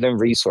ever, more than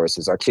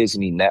resources. Our kids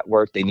need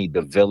network. They need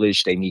the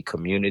village. They need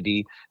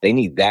community. They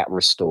need that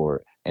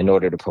restored in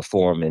order to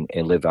perform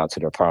and live out to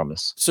their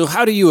promise. So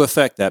how do you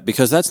affect that?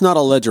 Because that's not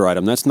a ledger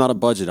item. That's not a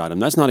budget item.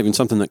 That's not even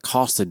something that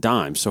costs a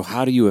dime. So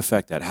how do you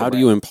affect that? How do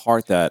you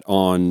impart that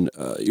on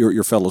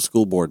your fellow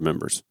school board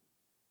members?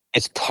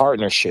 It's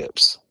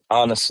partnerships.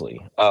 Honestly,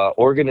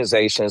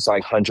 organizations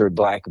like 100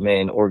 Black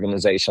Men,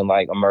 organization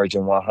like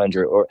Emerging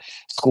 100, or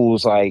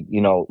schools like,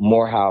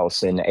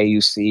 Morehouse and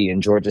AUC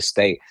and Georgia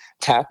State,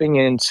 tapping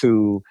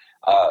into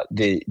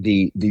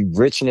the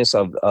richness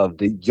of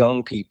the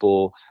young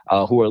people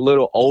who are a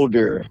little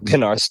older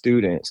than our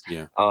students,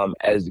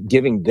 as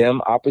giving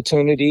them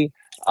opportunity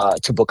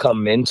to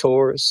become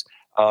mentors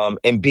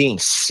and being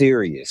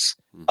serious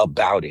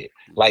about it.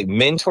 Like,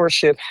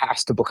 mentorship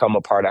has to become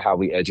a part of how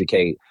we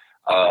educate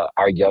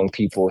our young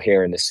people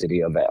here in the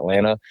city of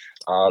Atlanta.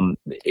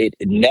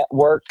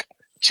 Network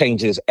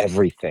changes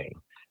everything.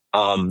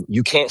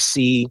 You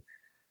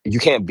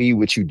can't be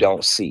what you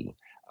don't see.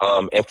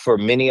 And for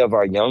many of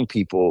our young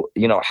people,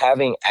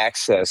 having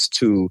access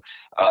to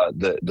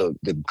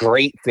the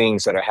great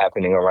things that are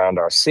happening around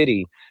our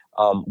city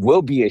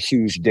will be a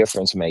huge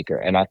difference maker.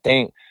 And I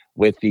think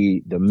with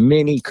the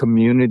many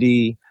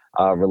community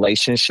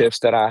relationships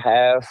that I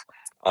have,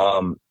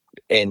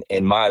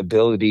 and my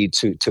ability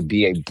to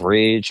be a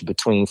bridge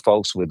between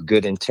folks with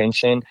good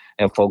intention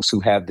and folks who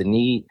have the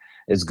need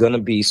is going to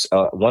be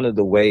one of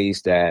the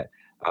ways that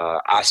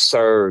I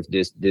serve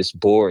this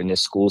board and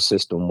this school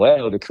system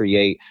well, to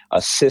create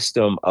a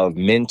system of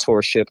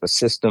mentorship, a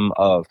system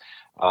of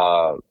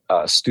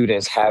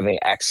students having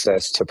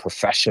access to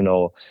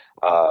professional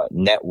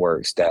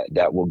networks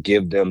that will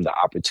give them the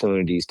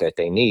opportunities that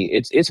they need.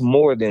 It's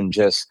more than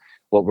just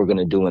what we're going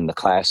to do in the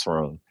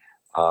classroom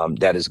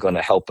that is going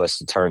to help us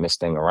to turn this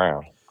thing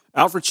around.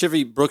 Alfred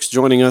Shivy Brooks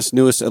joining us,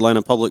 newest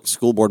Atlanta Public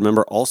School Board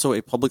member, also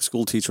a public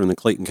school teacher in the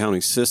Clayton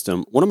County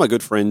system. One of my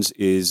good friends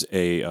is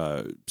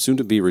a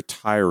soon-to-be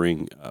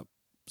retiring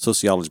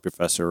sociology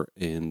professor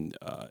in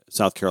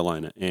South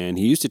Carolina, and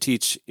he used to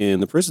teach in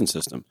the prison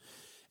system.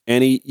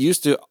 And he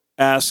used to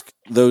ask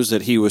those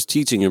that he was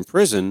teaching in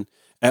prison,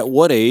 at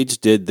what age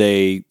did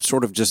they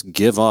sort of just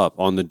give up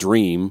on the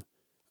dream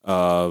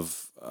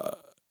of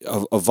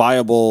a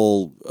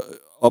viable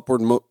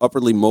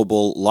upwardly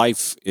mobile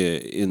life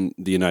in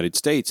the United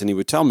States? And he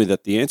would tell me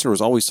that the answer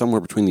was always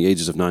somewhere between the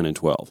ages of 9 and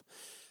 12.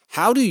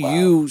 How do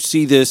you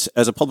see this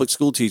as a public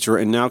school teacher,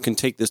 and now can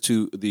take this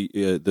to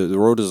the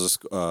road as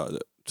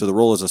to the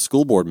role as a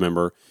school board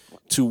member,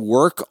 to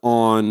work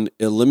on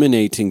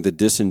eliminating the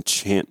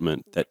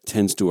disenchantment that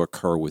tends to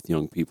occur with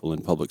young people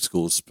in public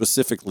schools,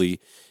 specifically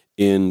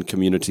in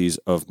communities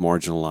of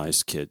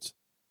marginalized kids?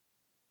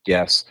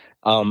 Yes.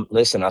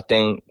 Listen, I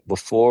think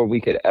before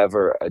we could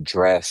ever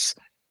address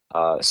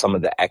some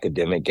of the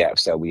academic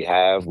gaps that we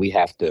have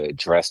to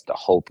address the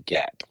hope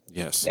gap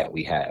that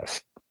we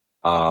have.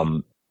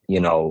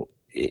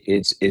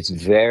 It's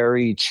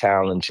very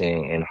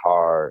challenging and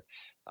hard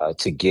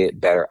to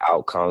get better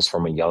outcomes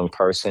from a young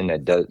person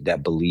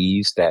that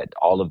believes that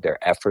all of their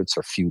efforts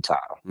are futile.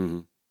 Mm-hmm.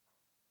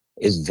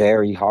 It's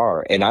very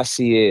hard, and I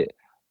see it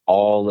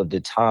all of the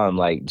time.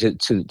 Like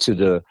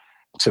to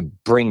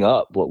bring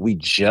up what we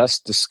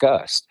just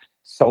discussed.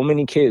 So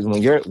many kids,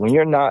 when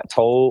you're not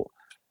told,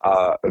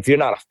 if you're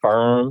not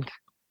affirmed,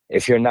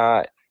 if you're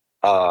not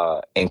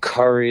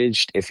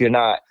encouraged, if you're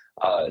not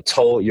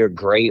told you're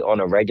great on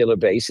a regular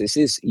basis,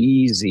 it's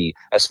easy,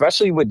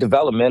 especially with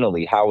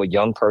developmentally, how a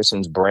young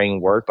person's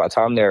brain works. By the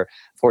time they're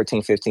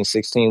 14, 15,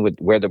 16, with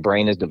where the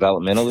brain is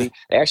developmentally,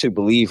 they actually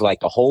believe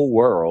like the whole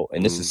world,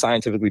 and this is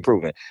scientifically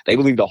proven, they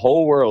believe the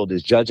whole world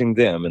is judging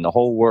them and the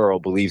whole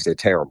world believes they're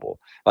terrible.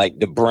 Like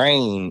the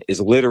brain is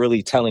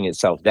literally telling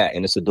itself that,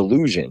 and it's a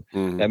delusion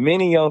that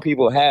many young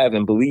people have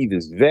and believe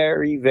is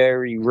very,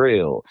 very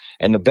real.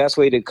 And the best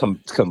way to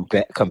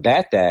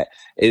combat that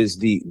is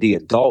the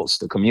adults,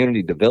 the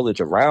community, the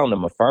village around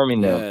them,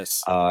 affirming them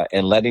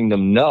and letting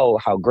them know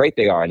how great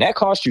they are. And that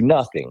costs you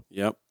nothing.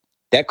 Yep.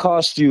 That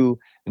costs you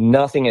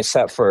nothing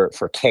except for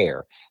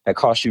care. That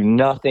costs you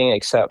nothing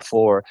except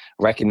for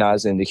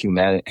recognizing the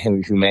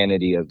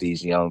humanity of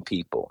these young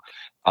people.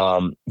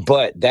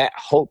 But that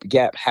hope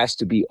gap has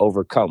to be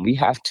overcome. We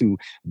have to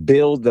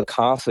build the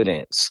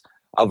confidence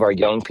of our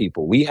young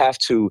people. We have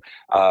to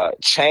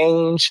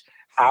change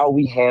how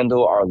we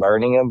handle our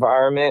learning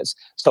environments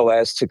so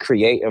as to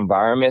create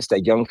environments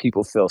that young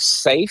people feel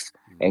safe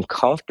and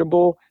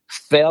comfortable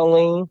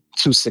failing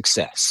to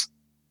success.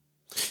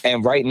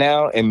 And right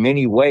now, in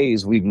many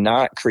ways, we've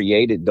not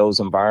created those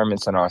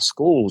environments in our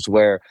schools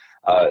where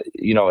a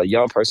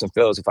young person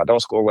feels, if I don't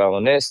score well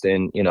on this,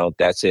 then,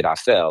 that's it, I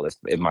fail.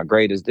 If my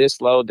grade is this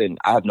low, then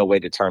I have no way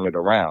to turn it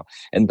around.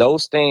 And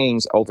those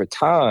things over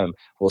time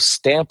will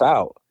stamp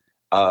out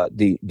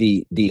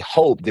the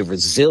hope, the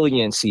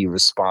resiliency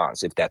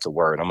response, if that's a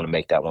word. I'm going to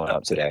make that one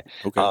up today.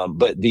 Okay.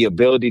 But the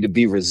ability to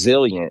be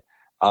resilient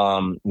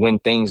when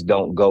things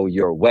don't go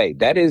your way.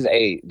 That is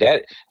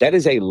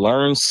a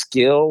learned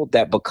skill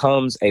that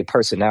becomes a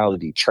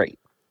personality trait.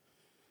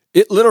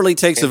 It literally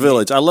takes a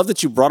village. I love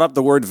that you brought up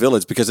the word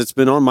village because it's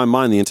been on my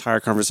mind the entire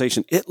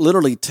conversation. It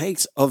literally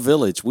takes a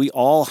village. We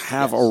all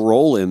have a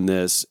role in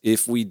this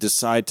if we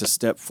decide to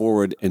step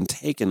forward and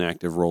take an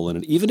active role in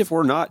it, even if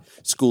we're not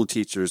school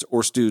teachers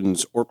or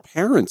students or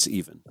parents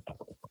even.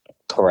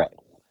 Correct.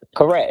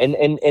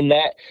 And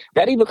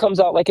that even comes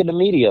out like in the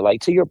media, like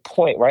to your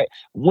point, right?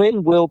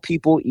 When will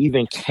people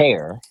even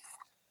care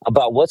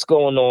about what's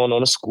going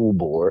on a school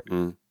board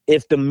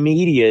if the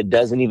media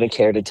doesn't even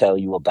care to tell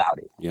you about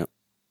it?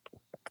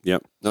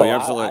 Yep. No, so you're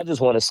absolutely. I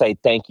just want to say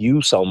thank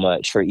you so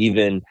much for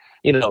even,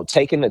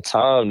 taking the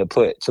time to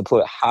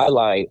put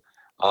highlight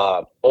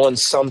on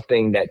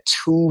something that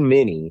too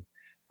many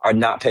are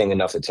not paying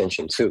enough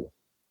attention to.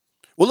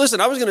 Well,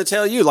 listen, I was going to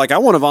tell you, I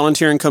want to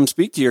volunteer and come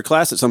speak to your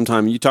class at some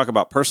time. You talk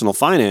about personal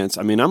finance.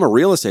 I mean, I'm a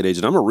real estate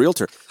agent. I'm a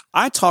realtor.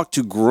 I talk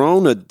to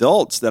grown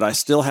adults that I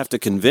still have to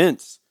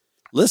convince,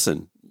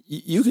 listen,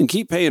 you can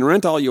keep paying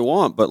rent all you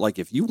want, but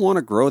if you want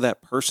to grow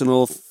that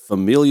personal,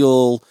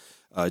 familial,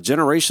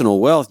 generational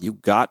wealth, you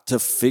got to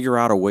figure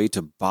out a way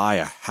to buy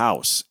a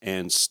house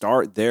and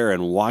start there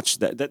and watch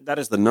that. That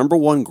is the number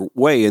one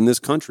way in this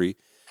country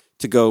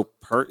to go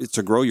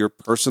to grow your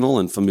personal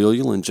and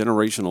familial and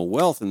generational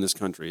wealth in this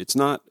country. It's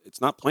not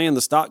playing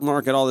the stock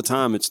market all the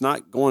time. It's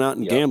not going out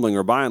and gambling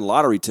or buying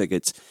lottery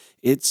tickets.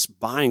 It's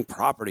buying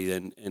property.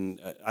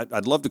 And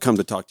I'd love to come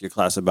to talk to your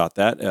class about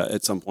that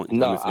at some point in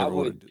time.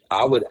 No,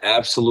 I would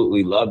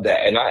absolutely love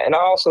that. And I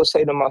also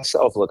say to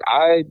myself, look,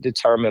 I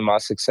determine my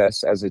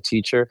success as a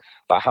teacher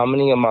by how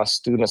many of my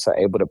students are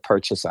able to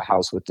purchase a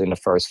house within the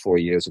first 4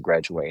 years of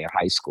graduating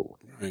high school.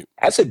 Right.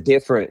 That's a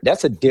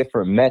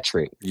different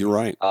metric. You're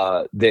right.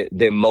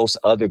 Than most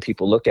other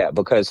people look at.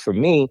 Because for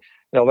me,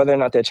 whether or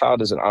not their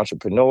child is an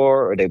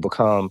entrepreneur or they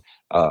become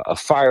a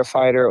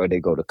firefighter or they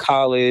go to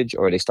college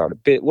or they start a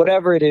bit,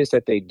 whatever it is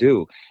that they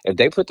do, if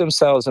they put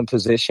themselves in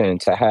position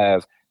to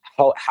have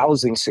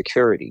housing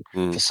security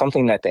for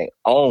something that they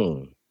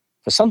own,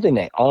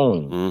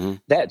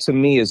 that to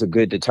me is a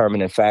good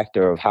determining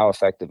factor of how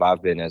effective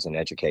I've been as an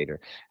educator.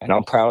 And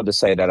I'm proud to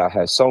say that I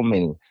have so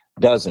many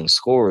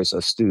scores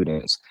of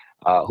students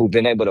who've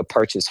been able to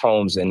purchase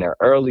homes in their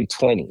early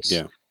 20s.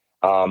 Yeah.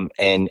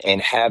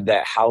 And have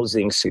that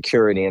housing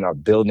security and are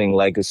building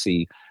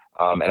legacy.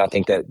 And I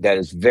think that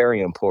is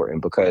very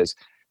important because,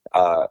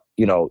 to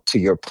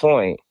your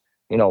point,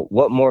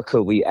 what more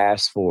could we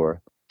ask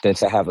for than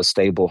to have a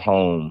stable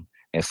home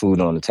and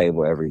food on the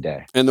table every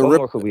day? And the what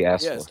more could we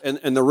ask for?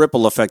 And the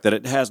ripple effect that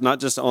it has, not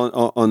just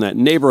on that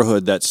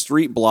neighborhood, that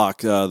street block,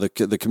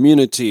 the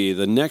community,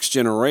 the next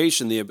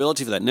generation, the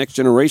ability for that next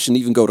generation to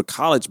even go to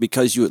college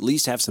because you at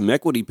least have some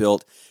equity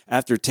built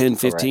after 10,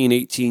 15,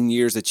 18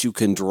 years that you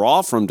can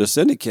draw from to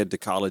send a kid to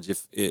college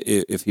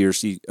if he or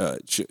she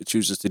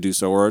chooses to do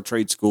so, or a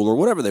trade school or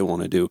whatever they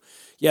want to do.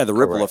 Yeah, the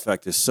ripple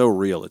effect is so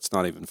real, it's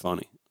not even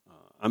funny.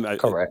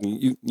 Correct.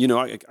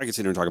 I could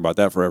sit here and talk about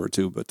that forever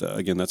too, but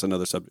again, that's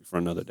another subject for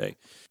another day.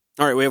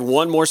 All right, we have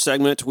one more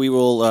segment. We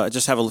will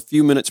just have a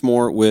few minutes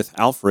more with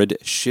Alfred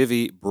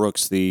Shivy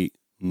Brooks, the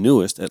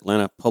newest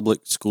Atlanta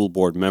Public School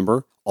Board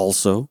member,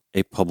 also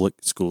a public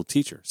school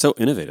teacher. So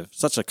innovative,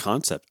 such a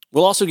concept.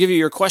 We'll also give you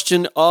your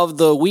question of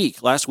the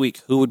week. Last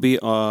week, who would be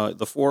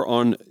the 4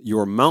 on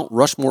your Mount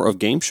Rushmore of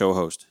game show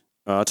host?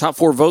 Top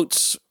 4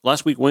 votes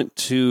last week went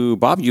to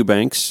Bob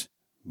Eubanks,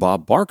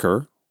 Bob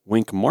Barker,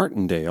 Wink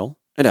Martindale,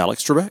 and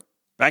Alex Trebek.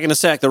 Back in a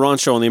sec, The Ron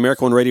Show on the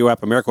America One Radio app,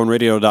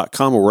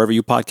 AmericaOneRadio.com, or wherever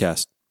you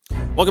podcast.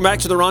 Welcome back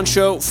to The Ron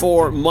Show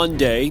for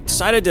Monday.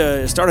 Decided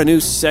to start a new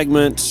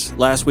segment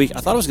last week.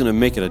 I thought I was going to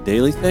make it a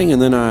daily thing,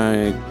 and then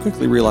I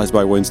quickly realized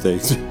by Wednesday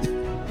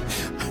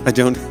I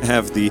don't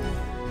have the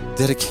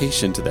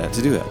dedication to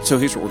do that. So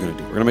here's what we're going to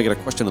do. We're going to make it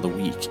a question of the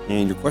week.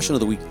 And your question of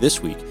the week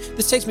this week,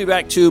 this takes me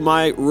back to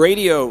my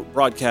radio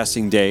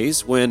broadcasting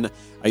days when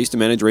I used to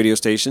manage radio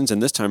stations,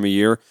 and this time of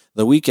year,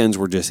 the weekends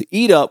were just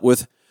eat up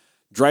with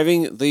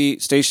driving the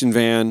station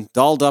van,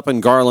 dolled up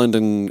in garland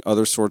and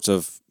other sorts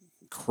of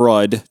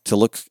crud to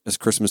look as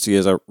Christmassy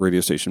as a radio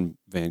station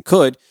van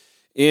could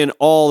in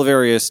all the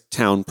various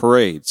town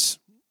parades.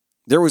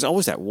 There was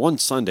always that one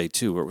Sunday,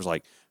 too, where it was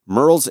like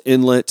Merle's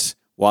Inlet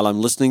while I'm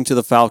listening to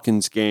the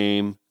Falcons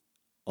game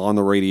on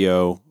the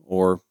radio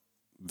or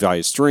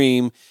via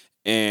stream,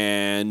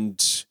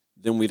 and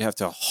then we'd have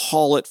to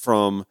haul it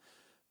from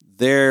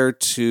there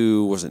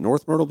to, was it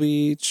North Myrtle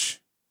Beach?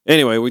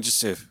 Anyway, we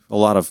just have a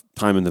lot of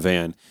time in the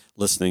van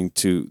listening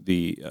to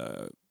the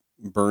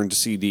burned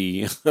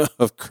CD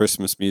of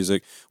Christmas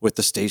music with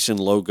the station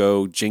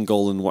logo,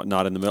 jingle, and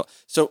whatnot in the middle.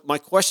 So my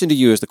question to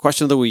you is, the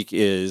question of the week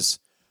is,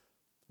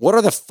 what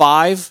are the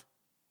 5,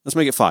 let's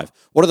make it 5.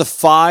 What are the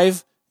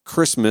 5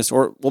 Christmas,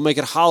 or we'll make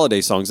it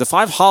holiday songs, the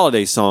 5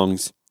 holiday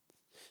songs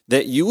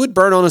that you would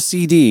burn on a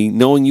CD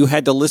knowing you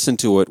had to listen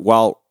to it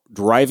while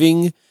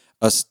driving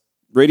a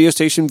radio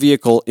station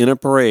vehicle in a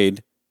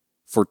parade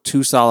for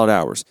 2 solid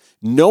hours,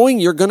 knowing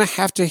you're going to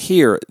have to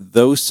hear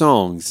those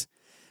songs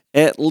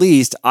at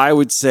least, I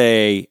would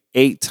say,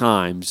 8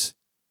 times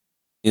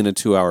in a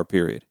 2-hour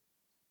period.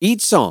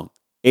 Each song,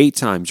 8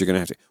 times you're going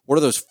to have to. What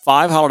are those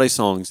 5 holiday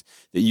songs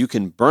that you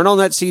can burn on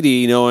that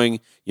CD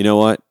knowing, you know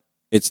what,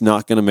 it's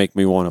not going to make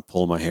me want to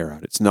pull my hair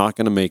out. It's not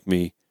going to make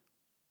me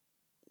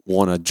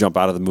want to jump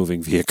out of the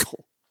moving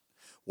vehicle.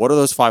 What are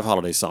those 5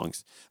 holiday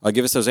songs?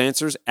 Give us those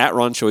answers at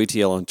Ron Show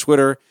ATL on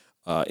Twitter,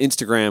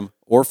 Instagram,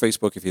 or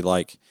Facebook if you'd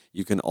like.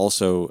 You can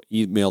also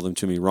email them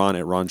to me, Ron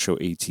at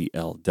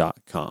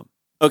ronshowatl.com.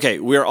 Okay,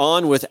 we're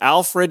on with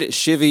Alfred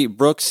Shivy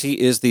Brooks. He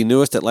is the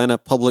newest Atlanta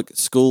Public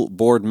School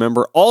Board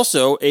member,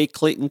 also a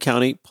Clayton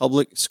County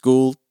public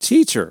school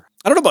teacher.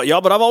 I don't know about y'all,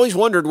 but I've always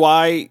wondered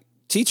why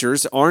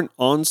teachers aren't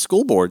on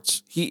school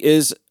boards. He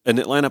is an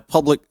Atlanta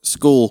public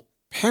school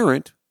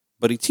parent,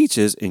 but he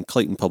teaches in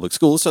Clayton Public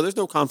Schools, so there's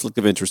no conflict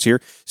of interest here.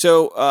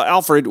 So,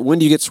 Alfred, when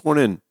do you get sworn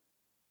in?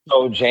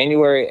 So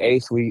January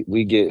 8th,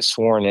 we get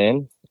sworn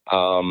in.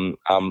 I'm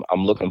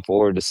looking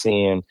forward to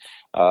seeing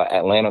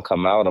Atlanta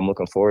come out. I'm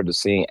looking forward to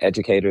seeing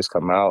educators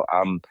come out.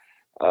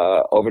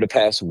 Over the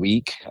past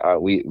week,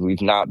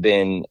 we've not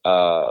been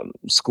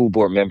school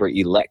board member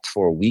elect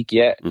for a week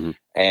yet,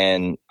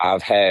 and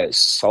I've had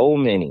so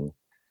many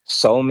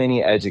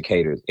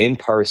educators in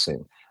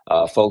person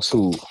folks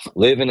who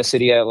live in the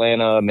city of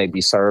Atlanta,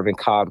 maybe serve in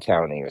Cobb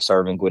County or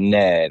serve in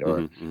Gwinnett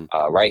or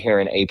right here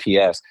in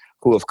APS,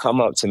 who have come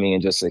up to me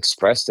and just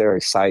expressed their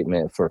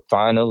excitement for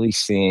finally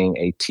seeing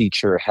a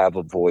teacher have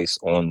a voice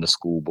on the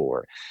school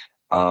board.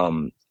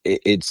 I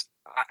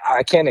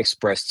can't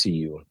express to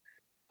you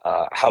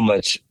how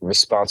much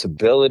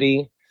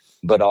responsibility,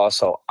 but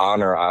also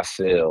honor I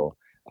feel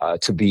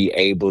to be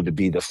able to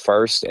be the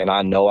first, and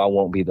I know I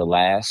won't be the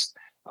last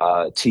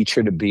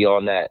teacher to be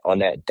on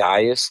that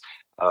dais.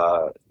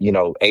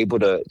 Able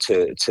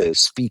to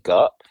speak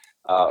up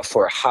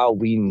for how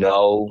we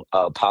know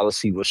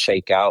policy will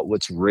shake out,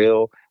 what's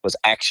real, what's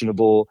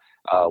actionable,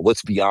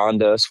 what's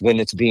beyond us,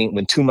 when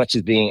too much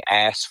is being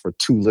asked for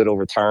too little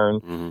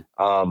return.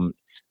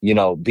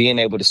 Being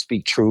able to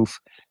speak truth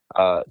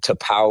to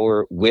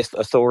power with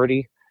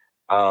authority,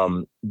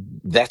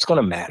 that's going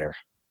to matter.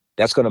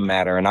 That's going to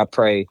matter. And I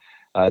pray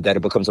that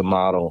it becomes a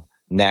model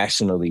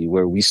nationally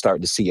where we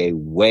start to see a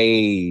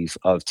wave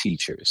of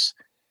teachers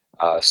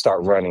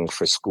start running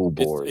for school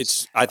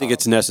boards. I think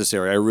it's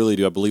necessary. I really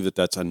do. I believe that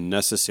that's a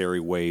necessary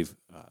wave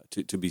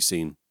to be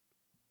seen.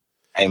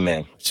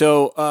 Amen.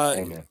 So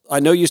Amen.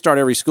 I know you start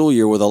every school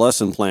year with a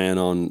lesson plan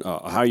on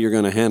how you're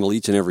going to handle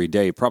each and every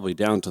day, probably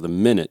down to the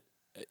minute.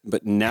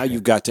 But now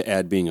you've got to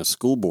add being a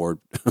school board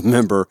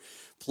member,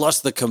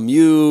 plus the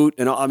commute,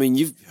 and I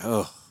mean,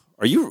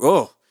 are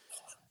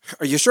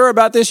you sure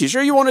about this? You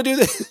sure you want to do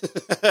this?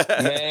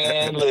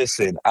 Man,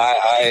 listen,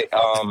 I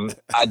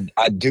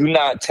do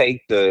not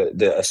take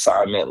the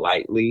assignment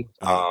lightly.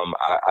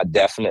 I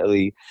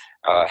definitely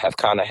have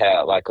kind of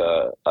had like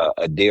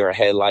a deer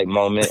headlight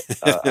moment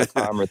a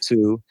time or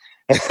two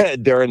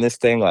during this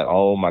thing. Like,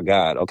 oh my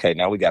God, okay,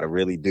 now we got to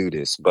really do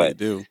this.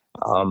 But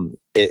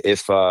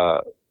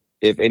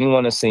if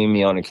anyone has seen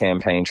me on the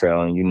campaign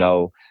trail, and you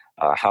know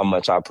how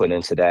much I put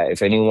into that,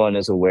 if anyone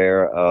is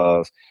aware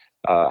of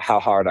how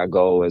hard I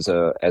go as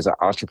an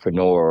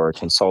entrepreneur or a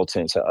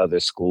consultant to other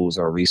schools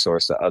or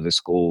resource to other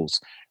schools,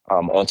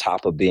 on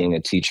top of being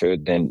a teacher,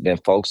 then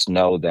folks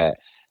know that,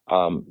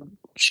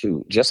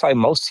 just like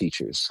most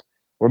teachers,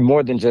 we're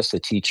more than just a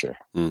teacher.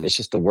 It's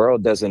just the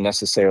world doesn't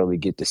necessarily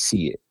get to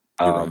see it.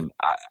 I'm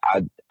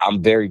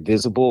very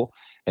visible,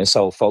 and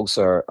so folks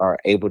are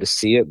able to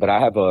see it. But I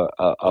have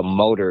a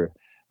motor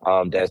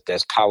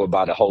that's powered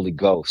by the Holy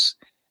Ghost,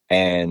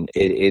 and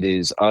it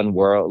is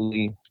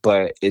unworldly,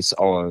 but it's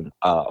on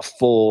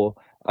full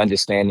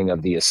understanding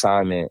of the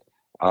assignment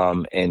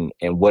and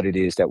what it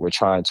is that we're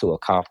trying to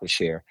accomplish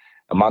here.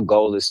 And my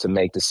goal is to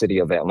make the city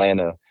of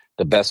Atlanta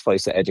the best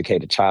place to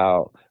educate a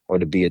child or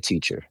to be a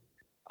teacher.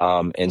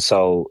 And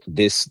so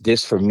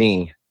this for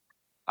me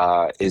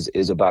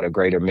is about a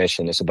greater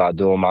mission. It's about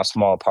doing my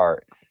small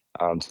part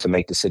to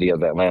make the city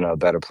of Atlanta a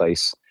better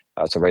place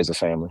to raise a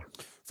family.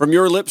 From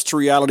your lips to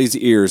reality's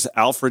ears,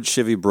 Alfred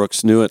Shivy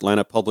Brooks, new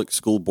Atlanta Public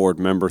School Board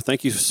member.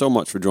 Thank you so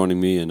much for joining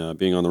me and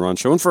being on the Ron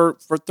Show, and for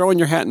throwing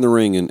your hat in the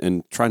ring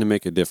and trying to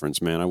make a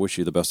difference, man. I wish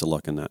you the best of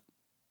luck in that.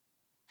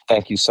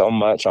 Thank you so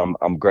much.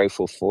 I'm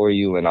grateful for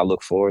you, and I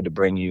look forward to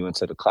bringing you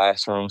into the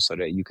classroom so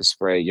that you can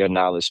spread your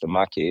knowledge to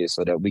my kids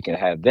so that we can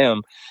have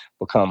them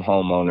become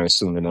homeowners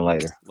sooner than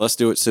later. Let's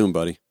do it soon,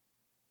 buddy.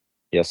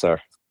 Yes, sir.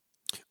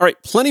 All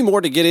right, plenty more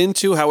to get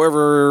into.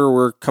 However,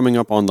 we're coming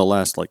up on the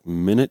last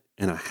minute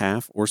and a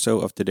half or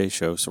so of today's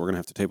show, so we're going to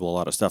have to table a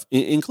lot of stuff,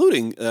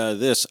 including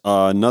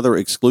another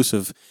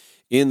exclusive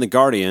in The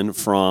Guardian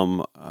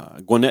from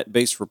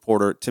Gwinnett-based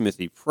reporter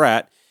Timothy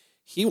Pratt.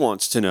 He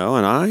wants to know,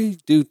 and I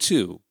do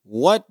too,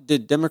 what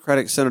did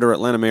Democratic Senator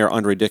Atlanta Mayor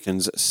Andre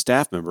Dickens'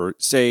 staff member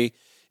say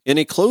in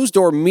a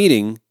closed-door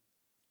meeting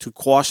to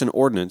quash an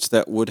ordinance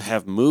that would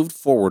have moved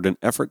forward an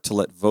effort to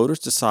let voters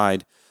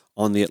decide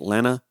on the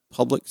Atlanta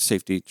Public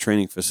Safety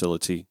Training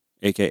Facility,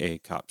 a.k.a.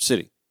 Cobb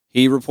City.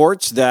 He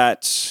reports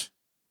that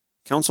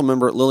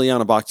councilmember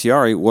Liliana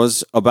Bakhtiari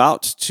was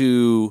about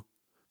to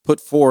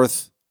put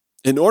forth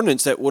an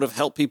ordinance that would have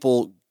helped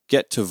people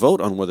get to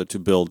vote on whether to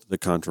build the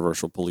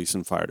controversial police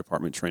and fire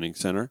department training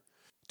center.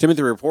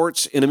 Timothy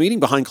reports, in a meeting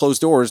behind closed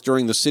doors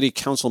during the city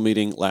council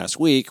meeting last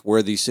week,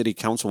 where the city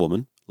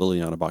councilwoman,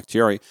 Liliana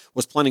Bakhtiari,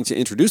 was planning to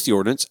introduce the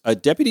ordinance, a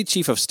deputy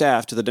chief of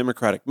staff to the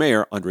Democratic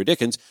mayor, Andre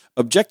Dickens,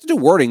 objected to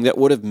wording that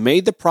would have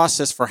made the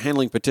process for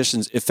handling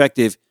petitions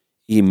effective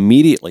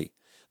immediately,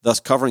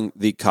 thus covering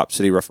the Cobb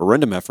City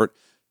referendum effort,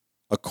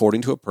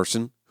 according to a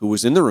person who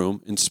was in the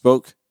room and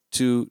spoke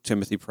to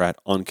Timothy Pratt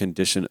on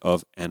condition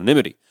of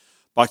anonymity.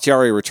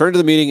 Bakhtiari returned to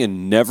the meeting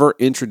and never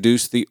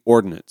introduced the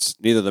ordinance.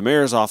 Neither the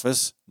mayor's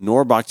office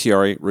nor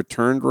Bakhtiari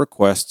returned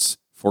requests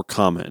for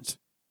comment.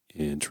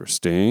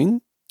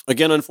 Interesting.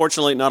 Again,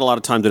 unfortunately, not a lot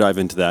of time to dive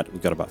into that.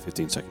 We've got about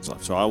 15 seconds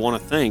left. So I want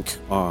to thank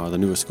the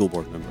newest school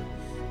board member,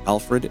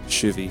 Alfred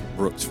Shivy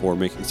Brooks, for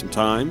making some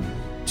time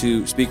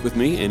to speak with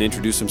me and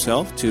introduce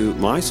himself to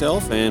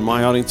myself and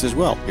my audience as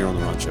well here on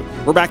The Ron Show.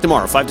 We're back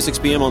tomorrow, 5 to 6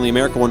 p.m. on the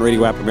America One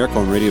Radio app,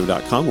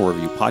 AmericaOneRadio.com, wherever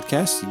you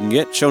podcast. You can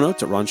get show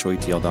notes at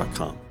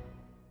RonShowATL.com.